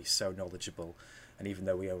interviewee, so knowledgeable. And even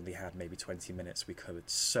though we only had maybe 20 minutes, we covered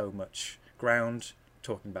so much ground,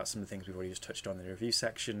 talking about some of the things we've already just touched on in the review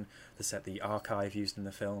section, the archive used in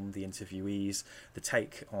the film, the interviewees, the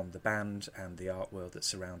take on the band and the art world that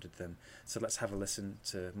surrounded them. So let's have a listen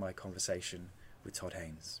to my conversation with Todd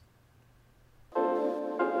Haynes.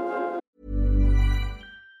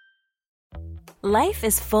 Life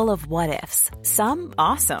is full of what-ifs. Some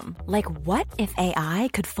awesome, like what if AI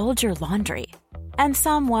could fold your laundry? And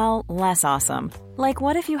some, well, less awesome, like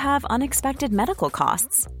what if you have unexpected medical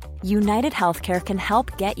costs? United Healthcare can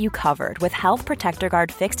help get you covered with Health Protector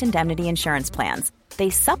Guard fixed indemnity insurance plans. They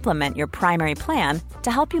supplement your primary plan to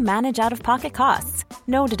help you manage out-of-pocket costs.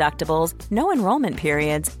 No deductibles, no enrollment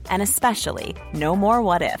periods, and especially no more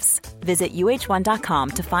what-ifs. Visit uh1.com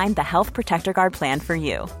to find the Health Protector Guard plan for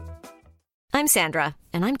you. I'm Sandra,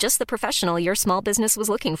 and I'm just the professional your small business was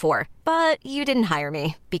looking for. But you didn't hire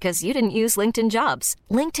me because you didn't use LinkedIn Jobs.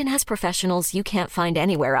 LinkedIn has professionals you can't find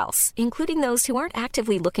anywhere else, including those who aren't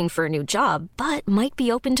actively looking for a new job, but might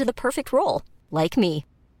be open to the perfect role, like me.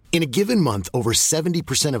 In a given month, over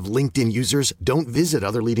 70% of LinkedIn users don't visit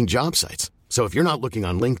other leading job sites. So if you're not looking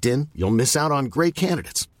on LinkedIn, you'll miss out on great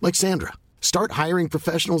candidates like Sandra. Start hiring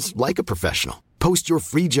professionals like a professional. Post your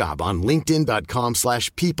free job on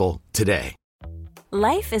linkedin.com/people today.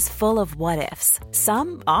 Life is full of what-ifs.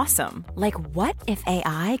 Some awesome, like what if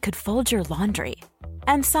AI could fold your laundry?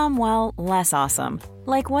 And some, well, less awesome,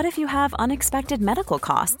 like what if you have unexpected medical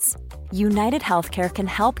costs? United Healthcare can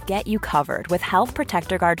help get you covered with Health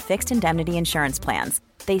Protector Guard fixed indemnity insurance plans.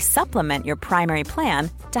 They supplement your primary plan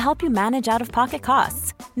to help you manage out-of-pocket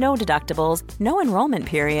costs. No deductibles, no enrollment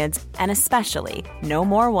periods, and especially no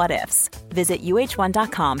more what-ifs. Visit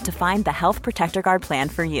uh1.com to find the Health Protector Guard plan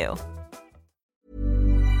for you.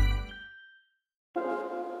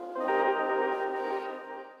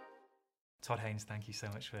 Todd Haynes, thank you so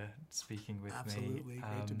much for speaking with me. Absolutely,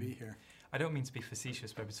 great to be here. I don't mean to be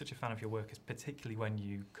facetious, but I'm such a fan of your work, particularly when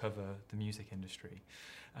you cover the music industry.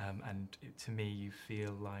 To me, you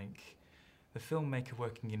feel like the filmmaker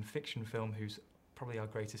working in fiction film who's probably our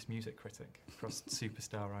greatest music critic across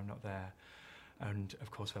Superstar, I'm Not There, and of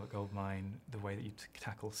course Velvet Goldmine, the way that you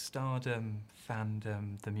tackle stardom,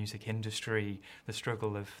 fandom, the music industry, the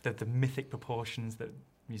struggle of the mythic proportions that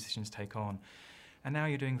musicians take on. And now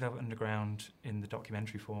you're doing Velvet Underground in the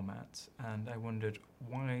documentary format, and I wondered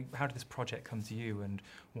how did this project come to you, and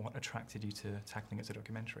what attracted you to tackling it as a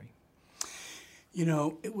documentary? You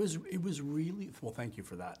know, it was really, well, thank you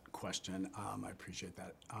for that question. I appreciate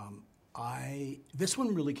that. This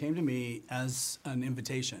one really came to me as an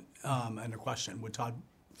invitation and a question with Todd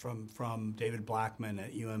from David Blackman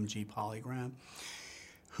at UMG Polygram,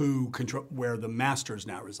 where the masters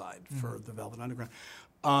now reside for the Velvet Underground.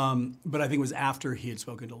 But I think it was after he had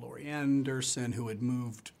spoken to Laurie Anderson, who had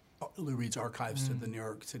moved Lou Reed's archives to the New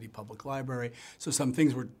York City Public Library. So some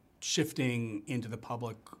things were shifting into the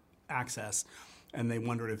public access, and they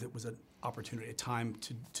wondered if it was an opportunity, a time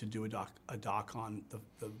to do a doc on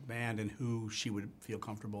the band and who she would feel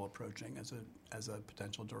comfortable approaching as a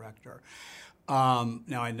potential director.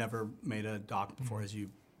 Now, I never made a doc before, as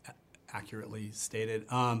you accurately stated,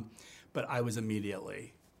 but I was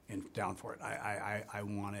immediately down for it. I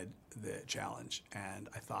wanted the challenge, and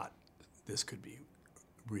I thought this could be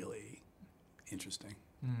really interesting.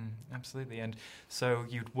 Absolutely. And so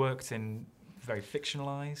you'd worked in very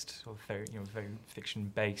fictionalized or very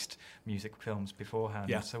fiction-based music films beforehand.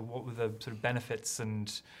 Yeah. So what were the sort of benefits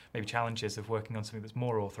and maybe challenges of working on something that's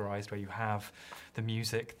more authorized, where you have the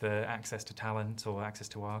music, the access to talent or access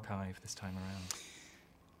to archive this time around?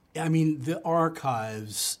 I mean, the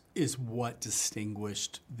archives is what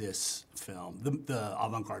distinguished this film, the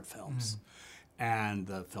avant-garde films, and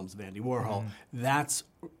the films of Andy Warhol. That's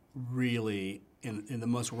really, in the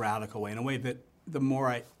most radical way, in a way that the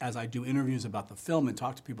more as I do interviews about the film and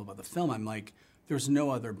talk to people about the film, I'm like, there's no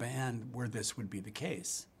other band where this would be the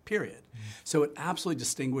case, period. So it absolutely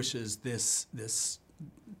distinguishes this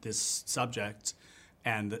subject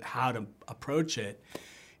and how to approach it,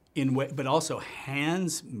 but also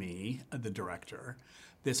hands me, the director,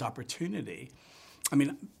 this opportunity. I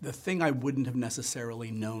mean, the thing I wouldn't have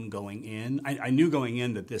necessarily known going in, I knew going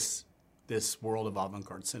in that this world of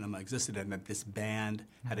avant-garde cinema existed and that this band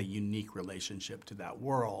had a unique relationship to that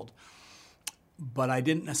world. But I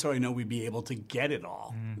didn't necessarily know we'd be able to get it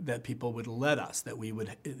all, that people would let us, that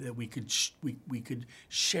we could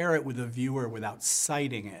share it with a viewer without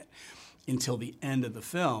citing it until the end of the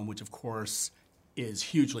film, which of course is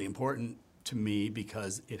hugely important to me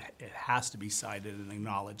because it has to be cited and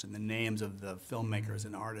acknowledged, and the names of the filmmakers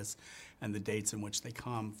and artists and the dates in which they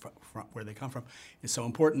come from, where they come from, is so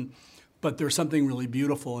important. But there's something really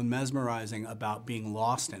beautiful and mesmerizing about being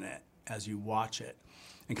lost in it as you watch it.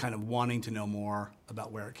 and kind of wanting to know more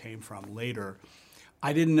about where it came from later,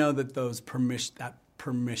 I didn't know that that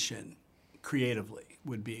permission creatively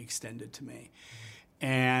would be extended to me.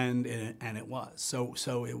 And it was.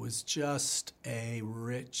 So it was just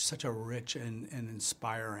such a rich and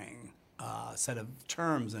inspiring set of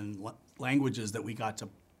terms and languages that we got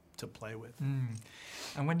to play with.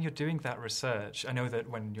 And when you're doing that research, I know that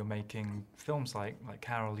when you're making films like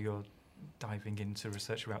Carol, you're diving into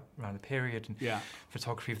research around the period and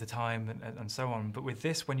photography of the time and so on. But with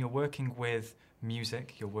this, when you're working with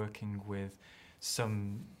music, you're working with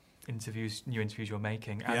some new interviews you're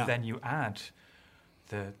making, and then you add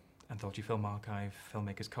the Anthology Film Archive,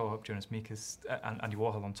 Filmmakers Co-op, Jonas Mekas, and Andy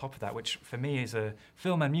Warhol on top of that, which for me as a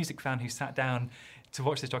film and music fan who sat down to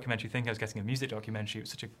watch this documentary thinking I was getting a music documentary, it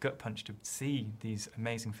was such a gut punch to see these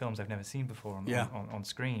amazing films I've never seen before on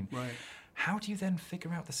screen. Right. How do you then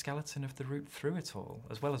figure out the skeleton of the route through it all,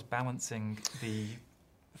 as well as balancing the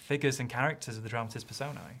figures and characters of the dramatist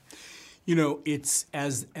personae? You know, it's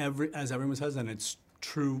as everyone says, and it's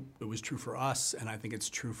true. It was true for us, and I think it's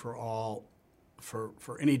true for all, for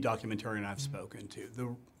any documentarian I've spoken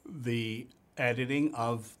to. The editing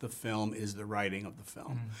of the film is the writing of the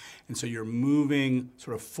film, and so you're moving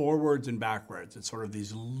sort of forwards and backwards. It's sort of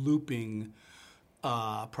these looping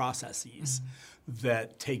processes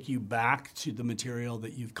that take you back to the material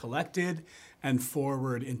that you've collected and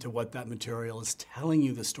forward into what that material is telling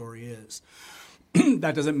you the story is.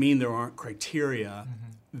 That doesn't mean there aren't criteria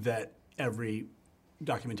that every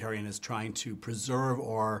documentarian is trying to preserve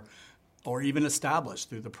or even establish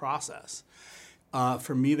through the process.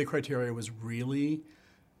 For me, the criteria was really,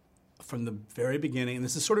 from the very beginning, and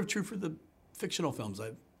this is sort of true for the fictional films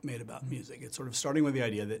I've made about music, it's sort of starting with the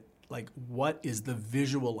idea that, like, what is the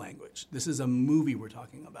visual language? This is a movie we're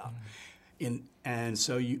talking about.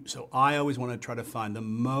 So I always want to try to find the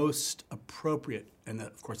most appropriate, and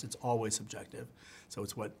of course it's always subjective, so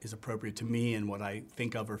it's what is appropriate to me and what I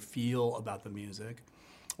think of or feel about the music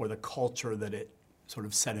or the culture that it sort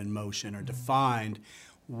of set in motion or defined.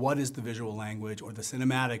 What is the visual language or the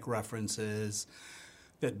cinematic references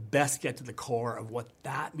that best get to the core of what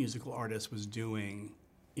that musical artist was doing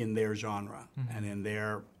in their genre and in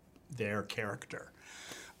their character.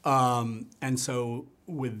 And so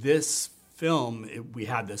with this film, we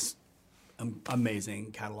had this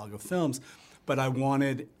amazing catalog of films, but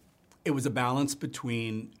it was a balance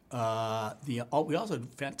between we also had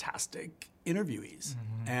fantastic interviewees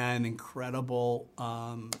and incredible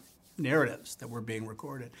narratives that were being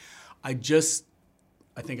recorded. I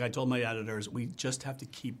think I told my editors, we just have to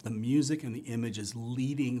keep the music and the images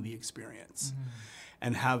leading the experience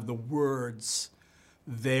and have the words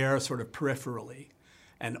there sort of peripherally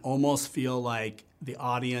and almost feel like the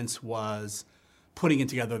audience was putting it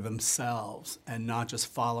together themselves and not just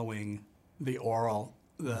following the oral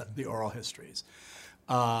histories.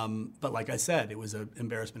 But like I said, it was an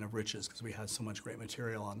embarrassment of riches because we had so much great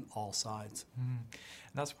material on all sides.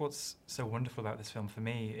 That's what's so wonderful about this film for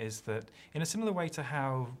me, is that in a similar way to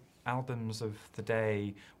how albums of the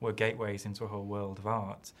day were gateways into a whole world of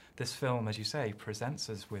art, this film, as you say, presents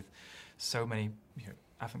us with so many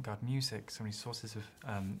avant-garde music, so many sources of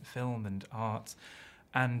film and art.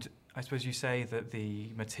 And I suppose you say that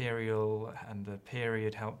the material and the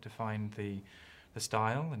period helped define the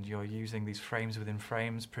style, and you're using these frames within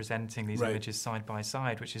frames, presenting these images side by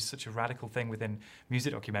side, which is such a radical thing within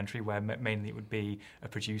music documentary, where mainly it would be a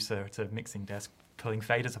producer at a mixing desk pulling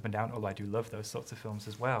faders up and down, although I do love those sorts of films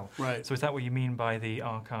as well. Right. So is that what you mean by the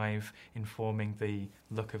archive informing the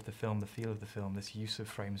look of the film, the feel of the film, this use of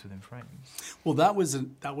frames within frames? Well, that was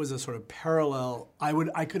a sort of parallel.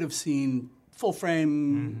 I could have seen full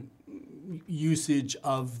frame usage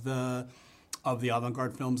of the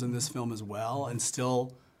avant-garde films in this film as well, and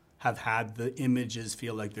still have had the images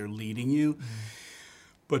feel like they're leading you.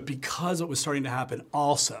 But because it was starting to happen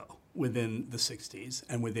also within the 60s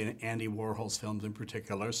and within Andy Warhol's films in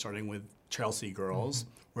particular, starting with Chelsea Girls,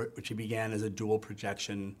 which he began as a dual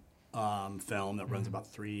projection film that runs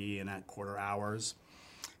about 3.25 hours.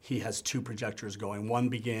 He has two projectors going. One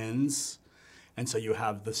begins, and so you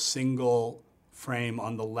have the single frame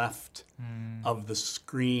on the left of the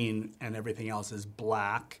screen and everything else is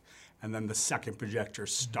black, and then the second projector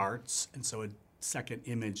starts, and so a second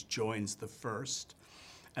image joins the first,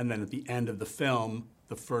 and then at the end of the film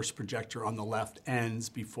the first projector on the left ends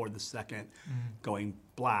before the second going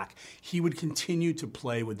black. He would continue to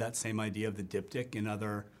play with that same idea of the diptych in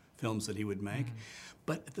other films that he would make,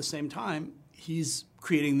 but at the same time he's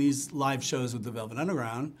creating these live shows with the Velvet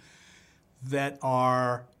Underground that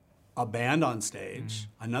are a band on stage,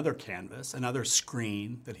 another canvas, another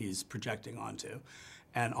screen that he's projecting onto,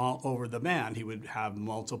 And all over the band, he would have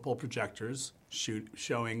multiple projectors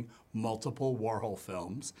showing multiple Warhol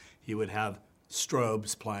films. He would have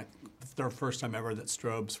strobes playing. The first time ever that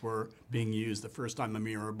strobes were being used, the first time a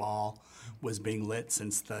mirror ball was being lit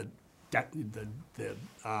since the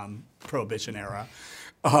Prohibition era.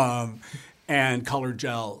 And colored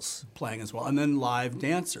gels playing as well. And then live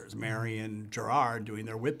dancers, Mary and Gerard doing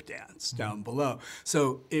their whip dance down below.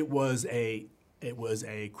 So it was a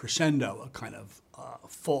crescendo, a kind of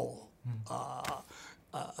full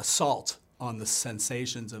assault on the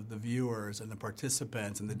sensations of the viewers and the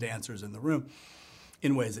participants and the dancers in the room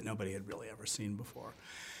in ways that nobody had really ever seen before.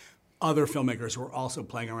 Other filmmakers were also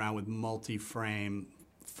playing around with multi-frame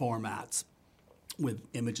formats with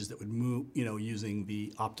images that would move, using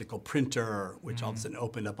the optical printer, which all of a sudden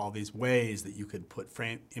opened up all these ways that you could put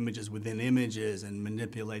images within images and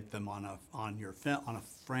manipulate them on a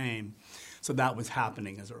frame. So that was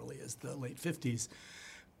happening as early as the late 50s.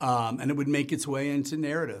 And it would make its way into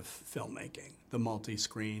narrative filmmaking, the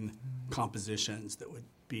multi-screen compositions that would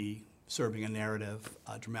be serving a narrative,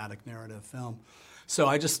 a dramatic narrative film.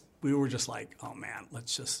 So we were just like, oh man,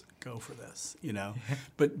 let's just go for this,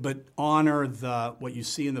 But honor what you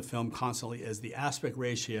see in the film constantly is the aspect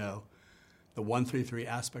ratio, the 1:3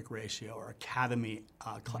 aspect ratio or Academy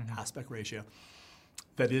aspect ratio,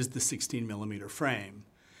 that is the 16 millimeter frame,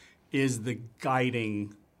 is the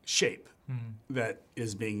guiding shape that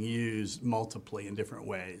is being used multiply in different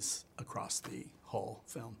ways across the whole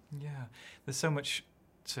film. Yeah, there's so much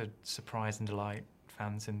to surprise and delight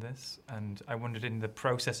fans in this, and I wondered, in the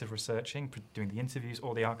process of researching, doing the interviews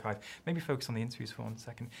or the archive, maybe focus on the interviews for 1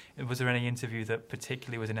 second. Was there any interview that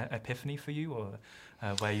particularly was an epiphany for you, or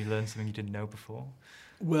where you learned something you didn't know before?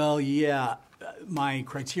 Well, yeah. My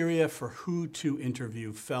criteria for who to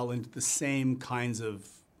interview fell into the same kinds of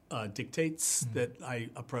dictates that I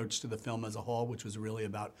approached to the film as a whole, which was really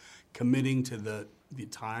about committing to the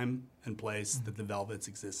time and place that the Velvets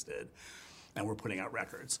existed and were putting out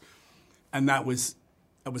records. And that was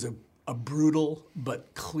a brutal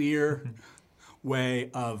but clear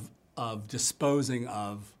way of disposing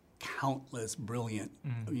of countless brilliant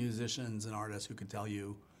musicians and artists who could tell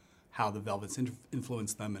you how the Velvets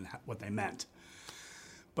influenced them and what they meant.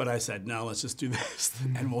 But I said, no, let's just do this,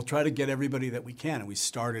 and we'll try to get everybody that we can. And we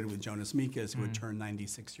started with Jonas Mekas, who had turned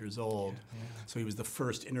 96 years old. So he was the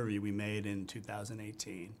first interview we made in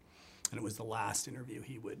 2018. And it was the last interview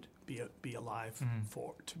he would be alive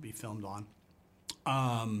to be filmed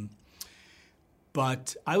on.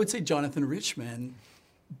 But I would say Jonathan Richman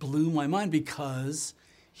blew my mind because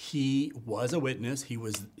he was a witness. He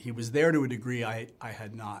was there to a degree I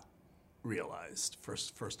had not realized,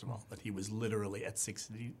 first of all, that he was literally at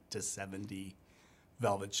 60 to 70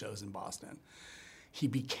 Velvet shows in Boston. He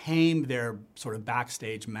became their sort of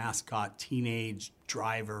backstage mascot, teenage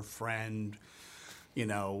driver, friend,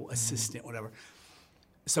 assistant, whatever.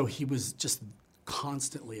 So he was just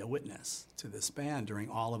constantly a witness to this band during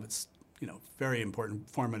all of its, very important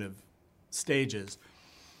formative stages.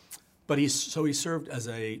 But he served as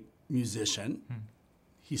a musician.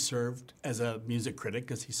 He served as a music critic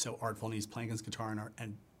because he's so artful and he's playing his guitar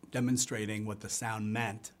and demonstrating what the sound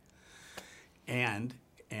meant. And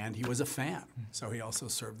he was a fan, so he also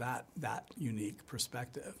served that unique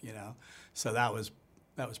perspective, So that was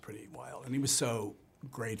pretty wild, and he was so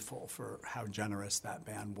grateful for how generous that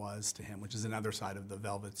band was to him, which is another side of the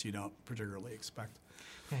Velvets you don't particularly expect.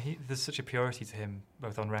 Yeah, there's such a purity to him,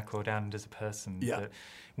 both on record and as a person, yeah. that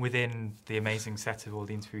within the amazing set of all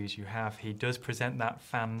the interviews you have, he does present that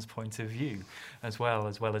fan's point of view as well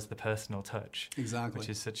as the personal touch. Exactly. Which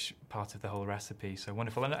is such part of the whole recipe. So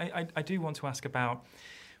wonderful. And I do want to ask about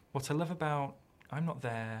what I love about I'm Not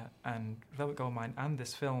There and Velvet Goldmine and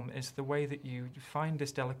this film is the way that you find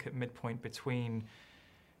this delicate midpoint between,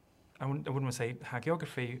 I wouldn't want to say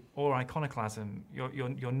hagiography or iconoclasm.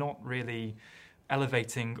 You're not really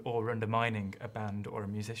elevating or undermining a band or a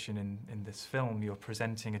musician in this film. You're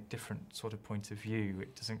presenting a different sort of point of view.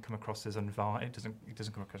 It doesn't come across as unvarnished. It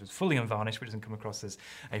doesn't come across as fully unvarnished, but it doesn't come across as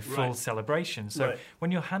a full celebration. So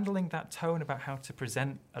when you're handling that tone about how to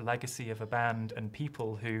present a legacy of a band and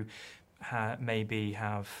people who maybe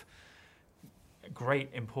have great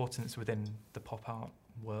importance within the pop art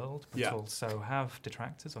world, but also have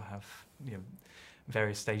detractors or have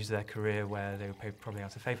various stages of their career where they were probably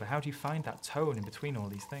out of favour. How do you find that tone in between all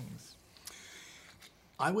these things?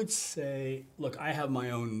 I would say, look, I have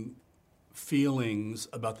my own feelings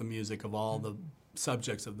about the music of all the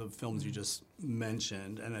subjects of the films you just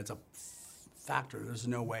mentioned, and it's a factor. There's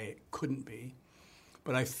no way it couldn't be.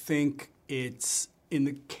 But I think it's, in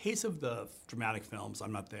the case of the dramatic films,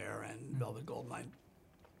 I'm Not There and Velvet Goldmine,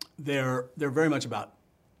 they're very much about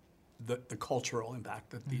the cultural impact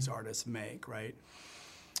that these artists make, right?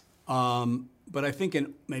 But I think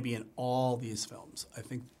maybe in all these films, I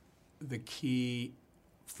think the key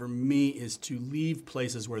for me is to leave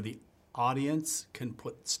places where the audience can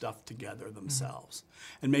put stuff together themselves.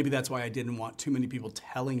 And maybe that's why I didn't want too many people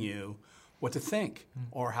telling you what to think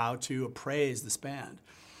or how to appraise this band,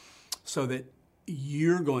 so that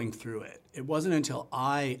you're going through it. It wasn't until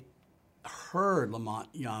I heard Lamont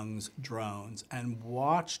Young's Drones and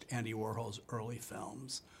watched Andy Warhol's early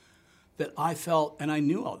films that I felt, and I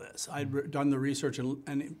knew all this. I'd done the research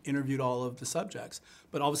and interviewed all of the subjects,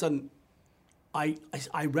 but all of a sudden, I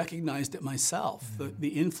recognized it myself. The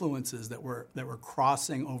influences that were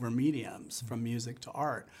crossing over mediums, from music to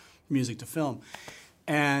art, music to film,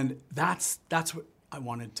 and that's what I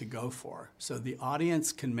wanted to go for. So the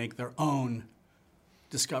audience can make their own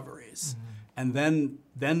discoveries, and then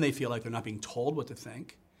they feel like they're not being told what to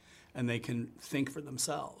think, and they can think for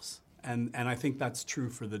themselves. And I think that's true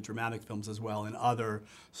for the dramatic films as well, and other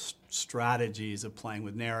strategies of playing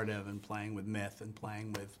with narrative and playing with myth and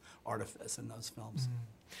playing with artifice in those films.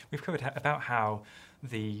 We've covered about how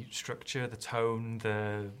the structure, the tone,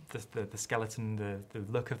 the skeleton, the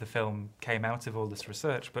look of the film came out of all this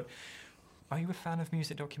research, but are you a fan of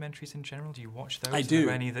music documentaries in general? Do you watch those? I do. Are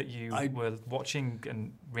there any that you were watching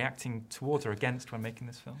and reacting towards or against when making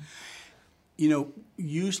this film? You know,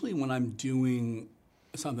 usually when I'm doing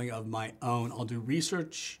something of my own, I'll do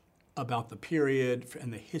research about the period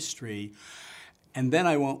and the history, and then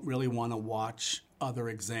I won't really want to watch other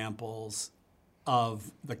examples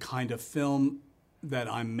of the kind of film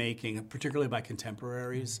that I'm making, particularly by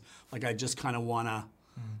contemporaries. Like, I just kind of want to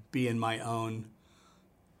be in my own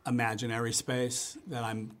imaginary space that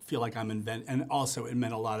I feel like I'm inventing. And also it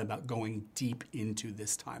meant a lot about going deep into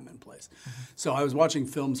this time and place. So I was watching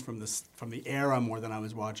films from the era more than I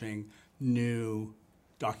was watching new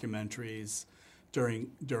documentaries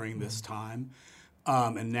during this time.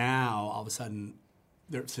 And now, all of a sudden,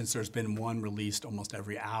 since there's been one released almost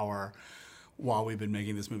every hour while we've been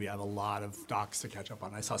making this movie, I have a lot of docs to catch up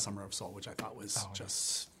on. I saw Summer of Soul, which I thought was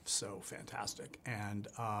just so fantastic. And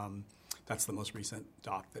that's the most recent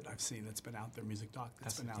doc that I've seen that's been out there, music doc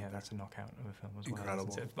that's been out there. That's a knockout of a film as Incredible.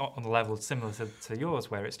 well. Incredible. On the level similar to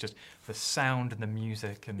yours, where it's just the sound and the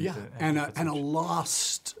music. And and a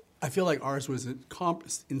lost... I feel like ours was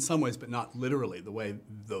in some ways, but not literally, the way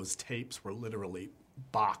those tapes were literally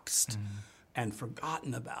boxed and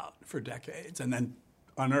forgotten about for decades and then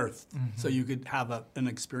unearthed. So you could have an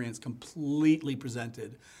experience completely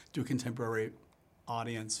presented to a contemporary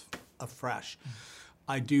audience afresh.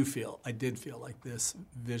 I did feel like this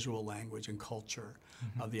visual language and culture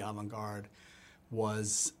of the avant-garde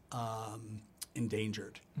was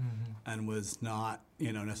endangered and was not,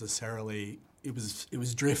 necessarily... It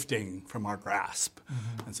was drifting from our grasp,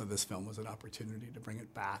 and so this film was an opportunity to bring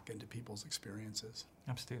it back into people's experiences.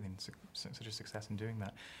 Absolutely, and such a success in doing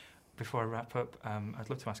that. Before I wrap up,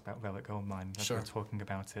 I'd love to ask about Velvet Goldmine. Sure. We're talking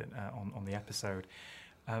about it on the episode.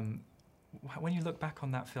 When you look back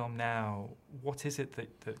on that film now, what is it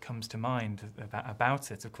that comes to mind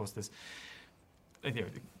about it? Of course, there's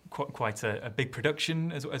quite a big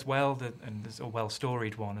production as well, and there's a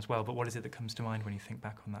well-storied one as well. But what is it that comes to mind when you think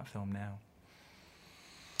back on that film now?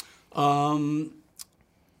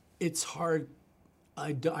 It's hard.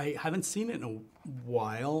 I haven't seen it in a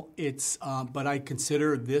while. But I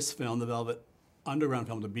consider this film, the Velvet Underground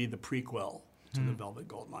film, to be the prequel to the Velvet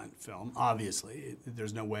Goldmine film. Obviously,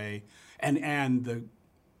 there's no way. And the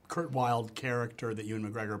Kurt Wilde character that Ewan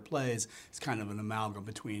McGregor plays is kind of an amalgam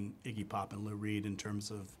between Iggy Pop and Lou Reed in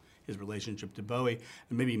terms of his relationship to Bowie,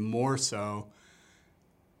 and maybe more so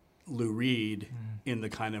Lou Reed in the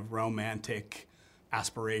kind of romantic,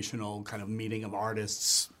 aspirational kind of meeting of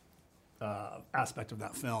artists aspect of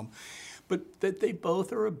that film. But that they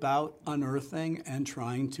both are about unearthing and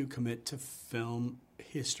trying to commit to film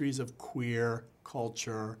histories of queer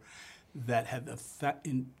culture that have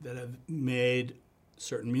made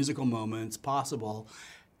certain musical moments possible,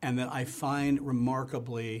 and that I find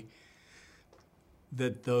remarkably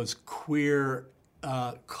that those queer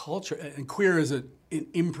culture, and queer is an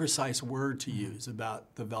imprecise word to use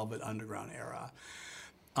about the Velvet Underground era,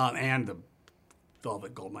 and the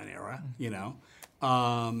Velvet Goldmine era,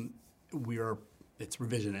 it's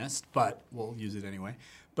revisionist, but we'll use it anyway.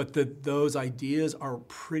 But those ideas are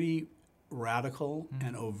pretty radical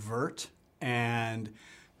and overt and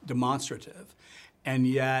demonstrative. And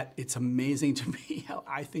yet it's amazing to me how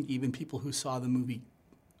I think even people who saw the movie,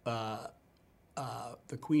 the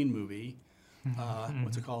Queen movie,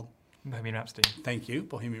 what's it called? Bohemian Rhapsody. Thank you,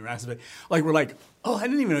 Bohemian Rhapsody. We're like, oh, I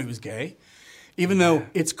didn't even know he was gay. Even though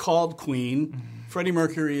it's called Queen, Freddie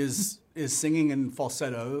Mercury is singing in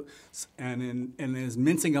falsetto and is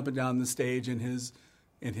mincing up and down the stage in his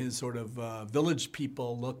sort of Village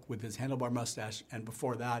People look with his handlebar mustache, and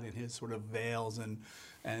before that in his sort of veils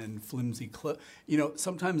and flimsy clothes. You know,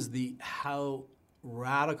 sometimes how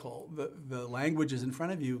radical the language is in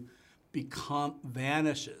front of you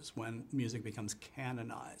vanishes when music becomes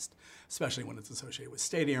canonized, especially when it's associated with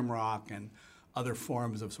stadium rock and other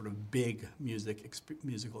forms of sort of big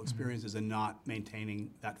musical experiences, and not maintaining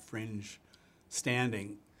that fringe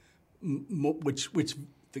standing, which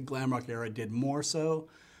the glam rock era did more so,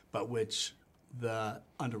 but which the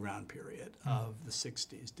underground period of the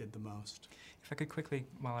 60s did the most. If I could quickly,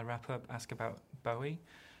 while I wrap up, ask about Bowie.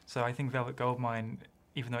 So I think Velvet Goldmine,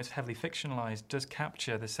 even though it's heavily fictionalized, does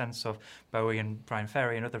capture the sense of Bowie and Brian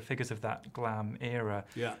Ferry and other figures of that glam era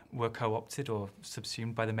were co-opted or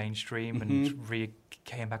subsumed by the mainstream and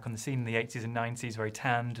came back on the scene in the 80s and 90s, very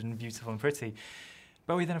tanned and beautiful and pretty.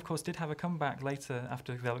 Bowie then, of course, did have a comeback later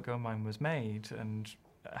after Velvet Goldmine was made and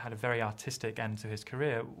had a very artistic end to his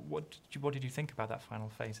career. What did you think about that final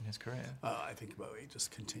phase in his career? I think Bowie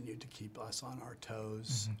just continued to keep us on our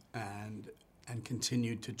toes and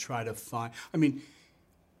continued to try to find... I mean,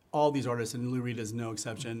 all these artists, and Lou Reed is no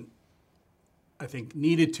exception, I think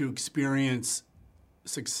needed to experience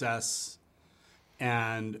success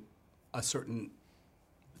and a certain...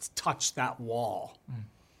 touch that wall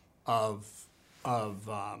of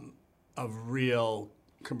real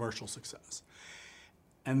commercial success.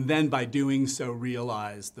 And then by doing so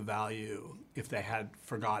realize the value, if they had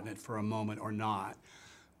forgotten it for a moment or not,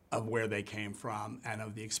 of where they came from and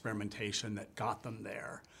of the experimentation that got them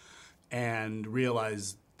there, and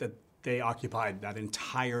realize that they occupied that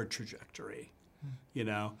entire trajectory, you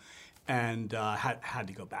know, and had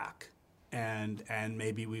to go back. And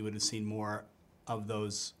maybe we would have seen more of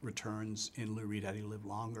those returns in Lou Reed had he lived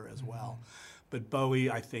longer as well. But Bowie,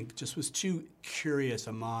 I think, just was too curious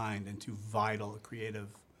a mind and too vital a creative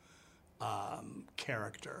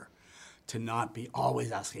character to not be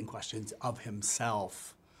always asking questions of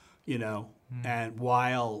himself, you know, and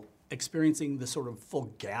while experiencing the sort of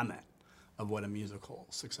full gamut of what a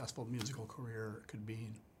successful musical career could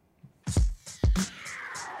be.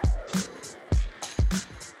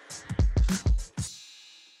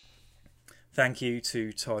 Thank you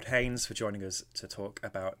to Todd Haynes for joining us to talk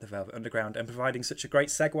about the Velvet Underground and providing such a great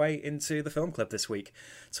segue into the film club this week,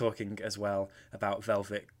 talking as well about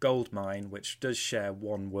Velvet Goldmine, which does share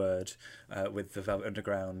one word with the Velvet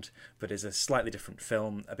Underground, but is a slightly different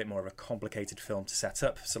film, a bit more of a complicated film to set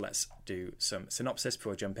up. So let's do some synopsis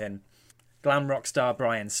before we jump in. Glam rock star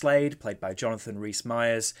Brian Slade, played by Jonathan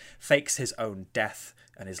Rhys-Meyers, fakes his own death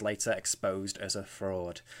and is later exposed as a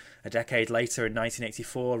fraud. A decade later, in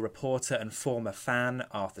 1984, reporter and former fan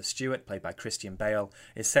Arthur Stewart, played by Christian Bale,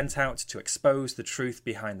 is sent out to expose the truth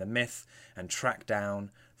behind the myth and track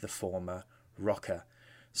down the former rocker.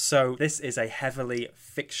 So this is a heavily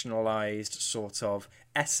fictionalized sort of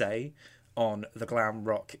essay on the glam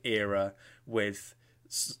rock era with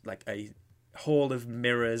like a Hall of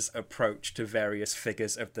Mirrors approach to various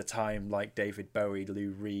figures of the time like David Bowie, Lou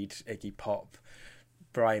Reed, Iggy Pop,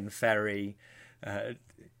 Brian Ferry,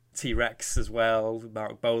 T-Rex as well,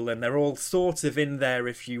 Mark Bolan. They're all sort of in there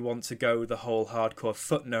if you want to go the whole hardcore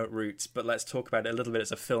footnote route, but let's talk about it a little bit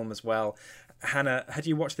as a film as well. Hannah, had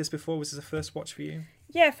you watched this before? Was this a first watch for you?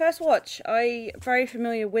 Yeah, first watch. I'm very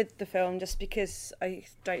familiar with the film just because I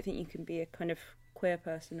don't think you can be a kind of queer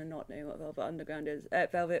person and not know what Velvet Underground is.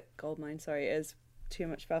 Velvet Goldmine, sorry, is too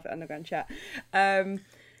much Velvet Underground chat.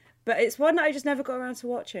 But it's one that I just never got around to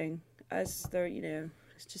watching, as there, you know,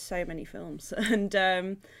 it's just so many films. And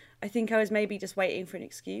I think I was maybe just waiting for an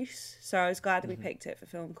excuse. So I was glad that we picked it for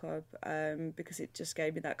Film Club because it just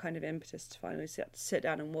gave me that kind of impetus to finally sit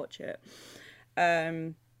down and watch it.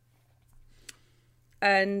 And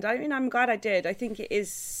I mean, I'm glad I did. I think it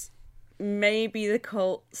is maybe the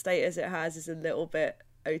cult status it has is a little bit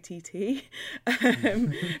OTT.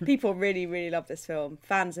 People really, really love this film.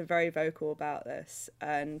 Fans are very vocal about this.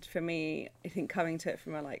 And for me, I think coming to it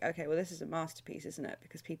from a like, okay, well, this is a masterpiece, isn't it?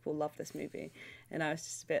 Because people love this movie. And I was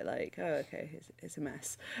just a bit like, oh, okay, it's a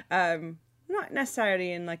mess. Not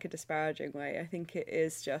necessarily in like a disparaging way. I think it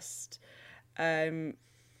is just,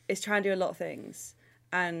 it's trying to do a lot of things.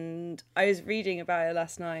 And I was reading about it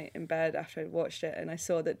last night in bed after I'd watched it, and I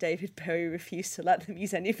saw that David Bowie refused to let them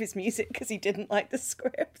use any of his music because he didn't like the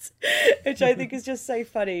script, which I think is just so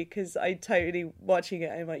funny because I totally, watching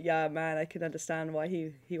it, I'm like, yeah, man, I can understand why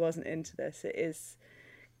he wasn't into this. It is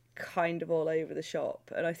kind of all over the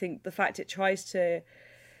shop. And I think the fact it tries to,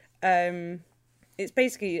 it's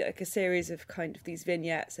basically like a series of kind of these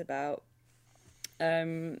vignettes about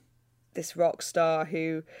this rock star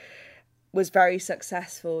who was very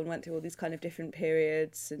successful and went through all these kind of different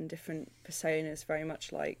periods and different personas, very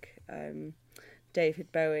much like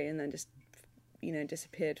David Bowie, and then just, you know,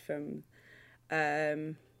 disappeared from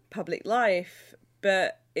public life.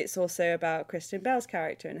 But it's also about Christian Bale's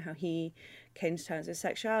character and how he came to terms with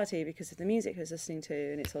sexuality because of the music he was listening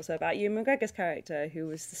to. And it's also about Ewan McGregor's character, who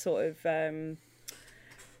was the sort of,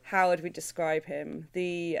 how would we describe him?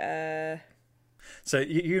 So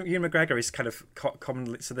Ewan McGregor is kind of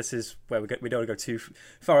commonly, so this is where we don't want to go too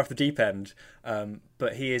far off the deep end,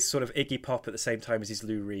 but he is sort of Iggy Pop at the same time as he's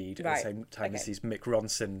Lou Reed, at the same time as he's Mick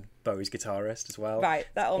Ronson, Bowie's guitarist as well. Right,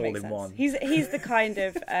 that all makes sense. One. He's the kind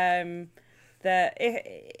of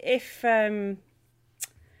if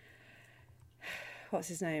what's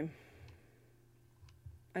his name?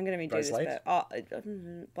 I'm going to redo this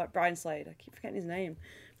bit. Brian Slade. I keep forgetting his name.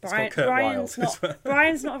 Brian's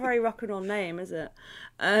not a very rock and roll name, is it?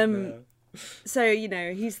 No. So, you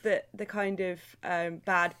know, he's the kind of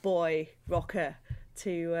bad boy rocker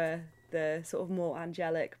to the sort of more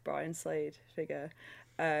angelic Brian Slade figure.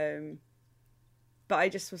 But I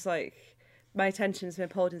just was like, my attention has been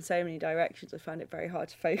pulled in so many directions. I found it very hard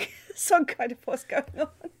to focus on kind of what's going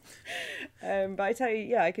on. But I tell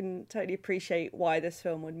you, I can totally appreciate why this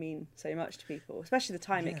film would mean so much to people, especially the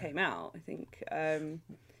time it came out. I think,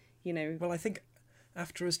 you know. Well, I think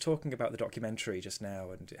after us talking about the documentary just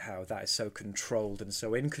now and how that is so controlled and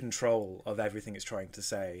so in control of everything it's trying to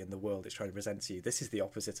say and the world it's trying to present to you, this is the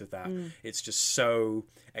opposite of that. It's just so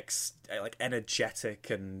energetic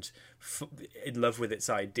and in love with its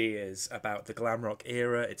ideas about the glam rock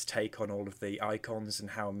era, its take on all of the icons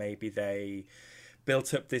and how maybe they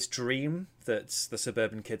built up this dream that the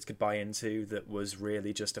suburban kids could buy into that was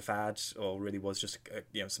really just a fad, or really was just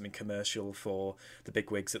something commercial for the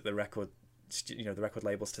bigwigs at the record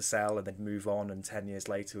labels to sell and then move on, and 10 years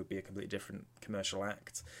later would be a completely different commercial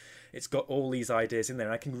act. It's got all these ideas in there,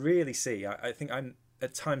 and I can really see, I think I'm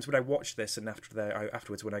at times when I watch this and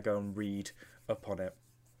afterwards when I go and read up on it,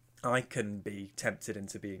 I can be tempted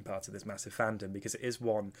into being part of this massive fandom, because it is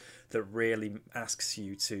one that really asks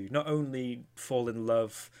you to not only fall in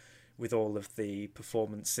love with all of the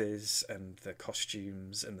performances and the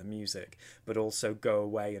costumes and the music, but also go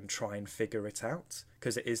away and try and figure it out,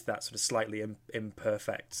 because it is that sort of slightly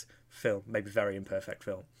imperfect film, maybe very imperfect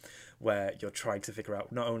film, where you're trying to figure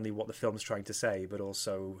out not only what the film's trying to say, but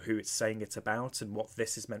also who it's saying it about and what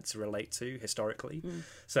this is meant to relate to historically.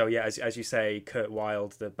 So yeah, as you say, Kurt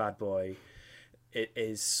Wilde, the bad boy, it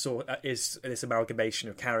is this amalgamation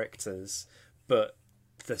of characters, but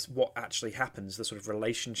what actually happens, the sort of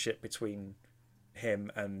relationship between him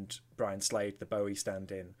and Brian Slade, the Bowie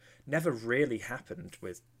stand-in, never really happened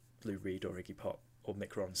with Lou Reed or Iggy Pop or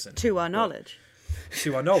Mick Ronson. To our knowledge.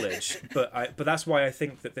 But that's why I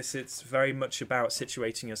think that this is very much about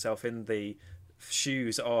situating yourself in the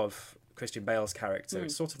shoes of Christian Bale's character.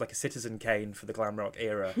 It's sort of like a Citizen Kane for the glam rock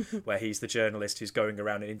era, where he's the journalist who's going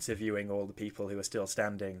around and interviewing all the people who are still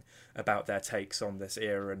standing about their takes on this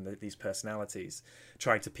era and these personalities,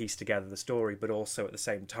 trying to piece together the story. But also at the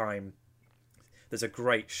same time, there's a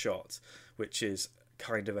great shot which is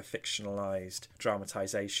kind of a fictionalized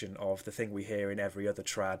dramatization of the thing we hear in every other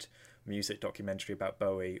trad music documentary about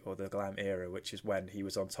Bowie or the glam era, which is when he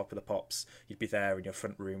was on Top of the Pops. You'd be there in your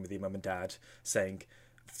front room with your mum and dad saying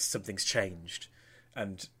something's changed,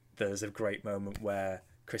 and there's a great moment where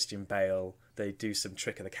Christian Bale, they do some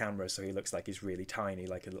trick of the camera so he looks like he's really tiny,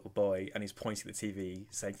 like a little boy, and he's pointing at the TV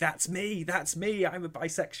saying, that's me, I'm a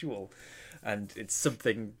bisexual. And it's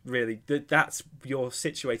something really that's you're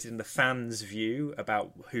situated in the fans' view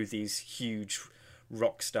about who these huge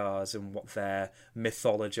rock stars and what their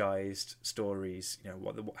mythologized stories,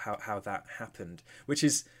 how that happened, which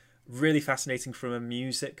is really fascinating from a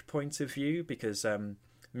music point of view, because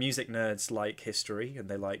music nerds like history and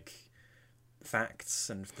they like facts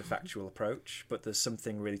and the factual approach, but there's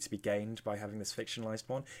something really to be gained by having this fictionalized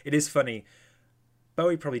one. It is funny,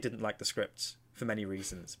 Bowie probably didn't like the script for many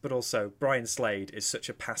reasons, but also Brian Slade is such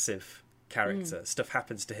a passive character. Stuff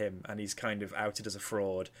happens to him and he's kind of outed as a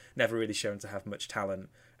fraud, never really shown to have much talent,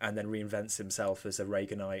 and then reinvents himself as a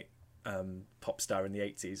Reaganite pop star in the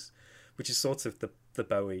 80s, which is sort of the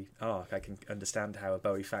Bowie arc. I can understand how a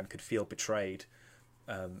Bowie fan could feel betrayed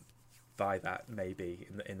by that, maybe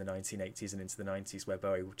in the 1980s and into the 90s, where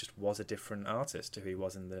Bowie just was a different artist to who he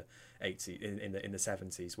was in the 80s, in the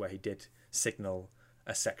 70s, where he did signal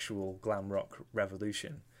a sexual glam rock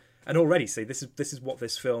revolution. And already, see, this is what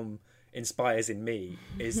this film inspires in me,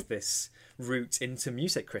 is this route into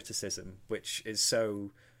music criticism, which is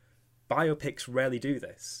so biopics rarely do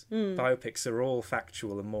this. Biopics are all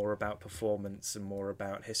factual and more about performance and more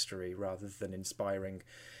about history rather than inspiring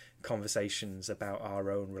conversations about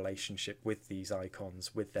our own relationship with these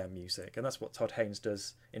icons, with their music. And that's what Todd Haynes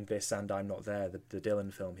does in this and I'm Not There, the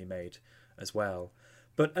Dylan film he made as well.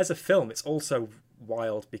 But as a film, it's also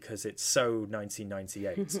wild because it's so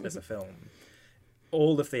 1998 as a film.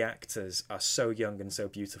 All of the actors are so young and so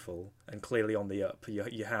beautiful and clearly on the up.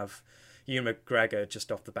 You have Ewan McGregor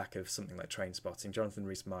just off the back of something like Trainspotting, Jonathan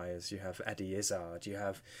Rhys-Meyers, you have Eddie Izzard, you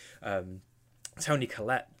have Toni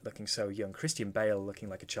Collette looking so young, Christian Bale looking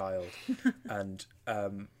like a child, and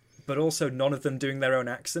but also none of them doing their own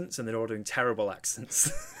accents, and they're all doing terrible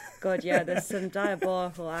accents. God, yeah, there's some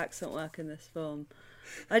diabolical accent work in this film.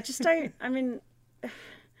 I just don't. I mean,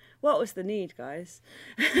 what was the need, guys?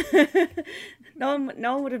 No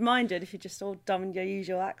one would have minded if you just all done your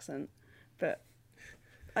usual accent, but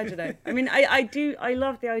I don't know. I mean, I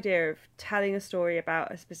love the idea of telling a story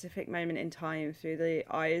about a specific moment in time through the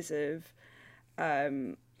eyes of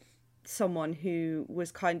someone who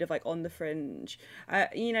was kind of like on the fringe.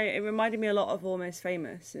 It reminded me a lot of Almost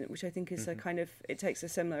Famous, which I think is a kind of, it takes a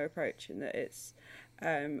similar approach in that it's,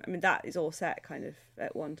 that is all set kind of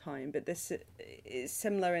at one time, but this is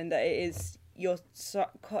similar in that you're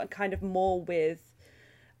kind of more with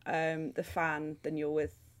the fan than you're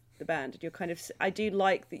with the band. And you're kind of, I do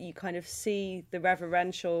like that you kind of see the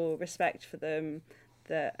reverential respect for them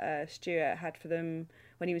that Stuart had for them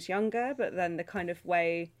when he was younger, but then the kind of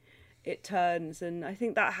way it turns, and I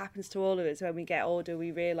think that happens to all of us when we get older.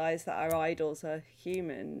 We realise that our idols are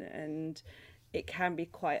human, and it can be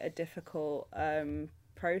quite a difficult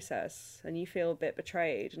process, and you feel a bit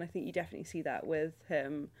betrayed. And I think you definitely see that with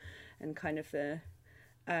him, and kind of the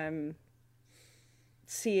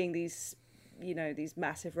seeing these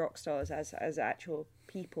massive rock stars as actual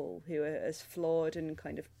people who are as flawed and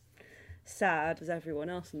kind of sad as everyone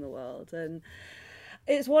else in the world. And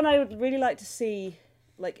it's one I would really like to see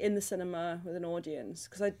like in the cinema with an audience,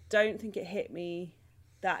 because I don't think it hit me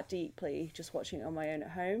that deeply just watching it on my own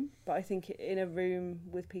at home, but I think in a room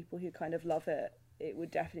with people who kind of love it, it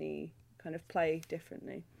would definitely kind of play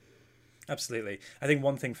differently. Absolutely. I think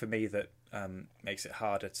one thing for me that makes it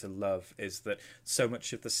harder to love is that so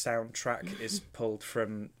much of the soundtrack is pulled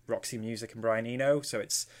from Roxy Music and Brian Eno. So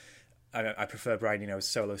I prefer Brian Eno's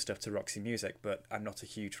solo stuff to Roxy Music, but I'm not a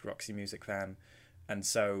huge Roxy Music fan. And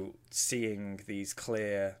so seeing these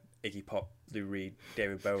clear Iggy Pop, Lou Reed,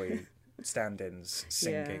 David Bowie stand-ins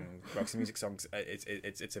singing Roxy Music songs,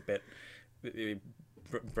 it's a bit...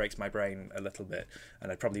 It breaks my brain a little bit,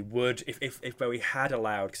 and I probably would if Bowie had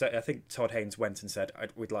allowed, because I think Todd Haynes went and said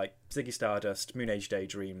we'd like Ziggy Stardust, Moon Age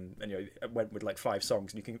Daydream, and went with like 5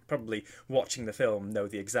 songs, and you can probably, watching the film, know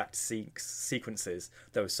the exact sequences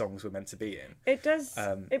those songs were meant to be in. It does.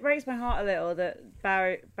 It breaks my heart a little that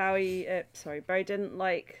Bowie didn't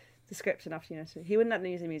like the script enough. So he wouldn't let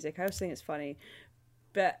them use the music. I also think it's funny,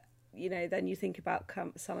 but then you think about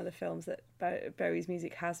some of the films that Bowie's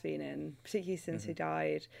music has been in, particularly since he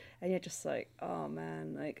died, and you're just like, oh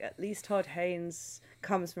man, like at least Todd Haynes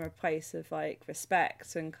comes from a place of like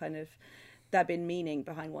respect and kind of there been meaning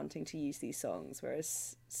behind wanting to use these songs,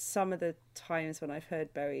 whereas some of the times when I've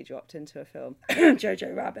heard Bowie dropped into a film,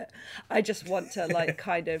 Jojo Rabbit, I just want to like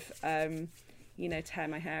kind of tear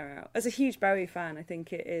my hair out. As a huge Bowie fan, I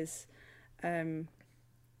think it is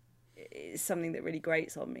it's something that really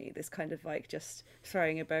grates on me, this kind of like just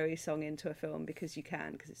throwing a Bowie song into a film because you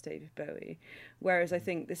can, because it's David Bowie. Whereas I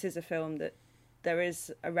think this is a film that there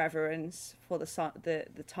is a reverence for the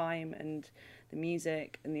time and the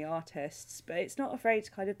music and the artists, but it's not afraid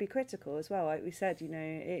to kind of be critical as well. Like we said,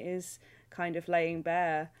 it is kind of laying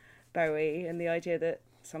bare Bowie and the idea that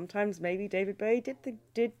sometimes maybe David Bowie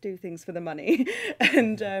did do things for the money.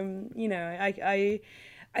 And I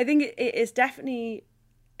think it is definitely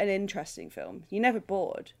an interesting film. You're never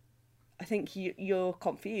bored. I think you're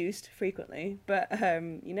confused frequently, but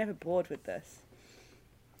you're never bored with this.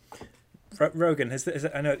 Rogan,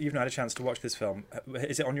 I know you've not had a chance to watch this film.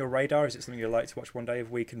 Is it on your radar? Is it something you'd like to watch one day? Have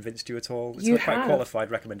we convinced you at all? It's quite a qualified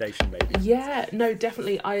recommendation, maybe. Yeah, no,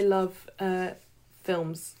 definitely. I love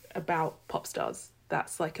films about pop stars.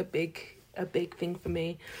 That's like a big thing for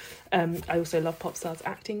me. I also love pop stars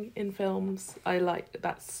acting in films.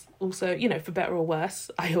 That's also, for better or worse,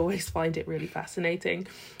 I always find it really fascinating.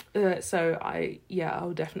 So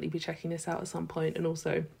I'll definitely be checking this out at some point. And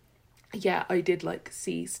also, I did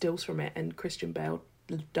see stills from it, and Christian Bale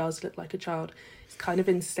does look like a child. It's kind of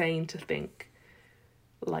insane to think,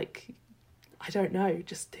 I don't know,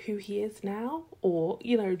 just who he is now, or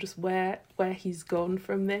just where he's gone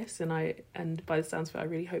from this. And by the sounds of it, I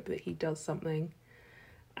really hope that he does something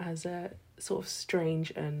as a sort of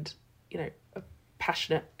strange and, you know,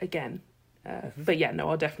 passionate again. But yeah, no,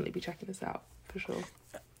 I'll definitely be checking this out for sure.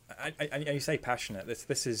 And you say passionate.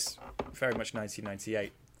 This is very much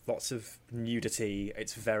 1998. Lots of nudity.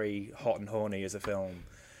 It's very hot and horny as a film,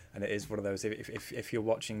 and it is one of those. If you're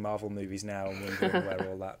watching Marvel movies now and wondering where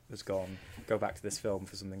all that has gone, go back to this film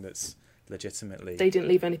for something that's legitimately. They didn't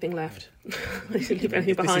leave anything left. They didn't leave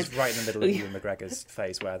anything behind. This is right in the middle of Ewan McGregor's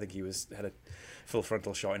phase, where I think he had a full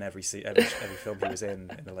frontal shot in every film he was in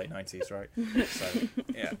the late 90s, right? So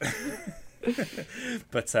yeah.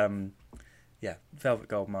 But yeah, Velvet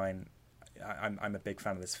Goldmine. I'm a big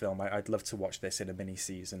fan of this film. I'd love to watch this in a mini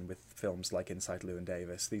season with films like Inside Llewyn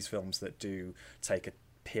Davis. These films that do take a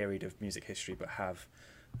period of music history but have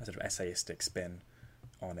a sort of essayistic spin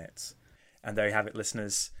on it. And there you have it,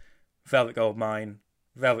 listeners. Velvet Goldmine,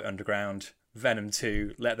 Velvet Underground, Venom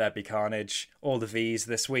 2, Let There Be Carnage, all the V's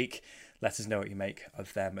this week. Let us know what you make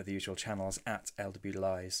of them at the usual channels, at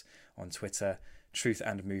LWLies on Twitter,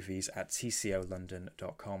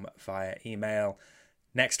 truthandmovies@tcolondon.com via email.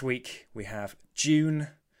 Next week, we have June,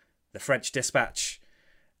 The French Dispatch,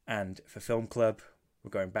 and for Film Club, we're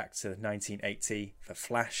going back to 1980 for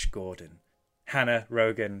Flash Gordon. Hannah,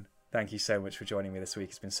 Rogan, thank you so much for joining me this week.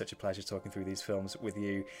 It's been such a pleasure talking through these films with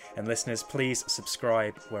you. And listeners, please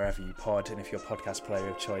subscribe wherever you pod, and if your podcast player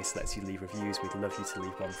of choice lets you leave reviews, we'd love you to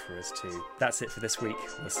leave one for us too. That's it for this week.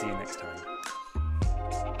 We'll see you next time.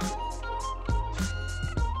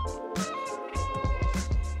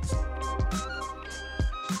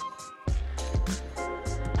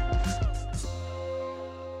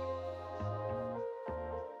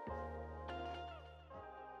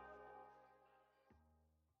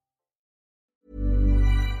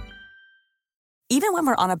 Even when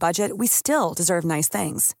we're on a budget, we still deserve nice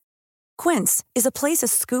things. Quince is a place to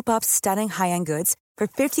scoop up stunning high-end goods for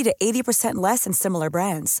 50 to 80% less than similar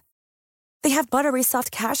brands. They have buttery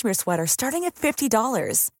soft cashmere sweaters starting at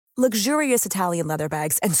 $50, luxurious Italian leather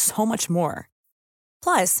bags, and so much more.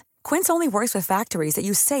 Plus, Quince only works with factories that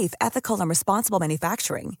use safe, ethical, and responsible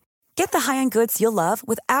manufacturing. Get the high-end goods you'll love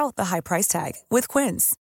without the high price tag with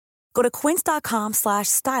Quince. Go to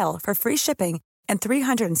quince.com/style for free shipping and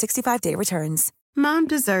 365-day returns. Mom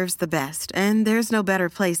deserves the best, and there's no better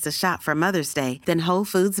place to shop for Mother's Day than Whole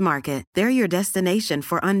Foods Market. They're your destination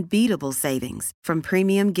for unbeatable savings, from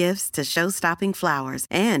premium gifts to show-stopping flowers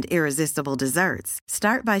and irresistible desserts.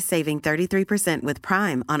 Start by saving 33% with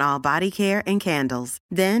Prime on all body care and candles.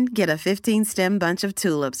 Then get a 15-stem bunch of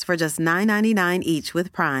tulips for just $9.99 each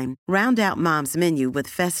with Prime. Round out Mom's menu with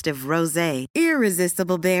festive rosé,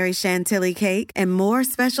 irresistible berry chantilly cake, and more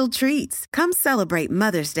special treats. Come celebrate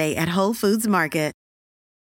Mother's Day at Whole Foods Market.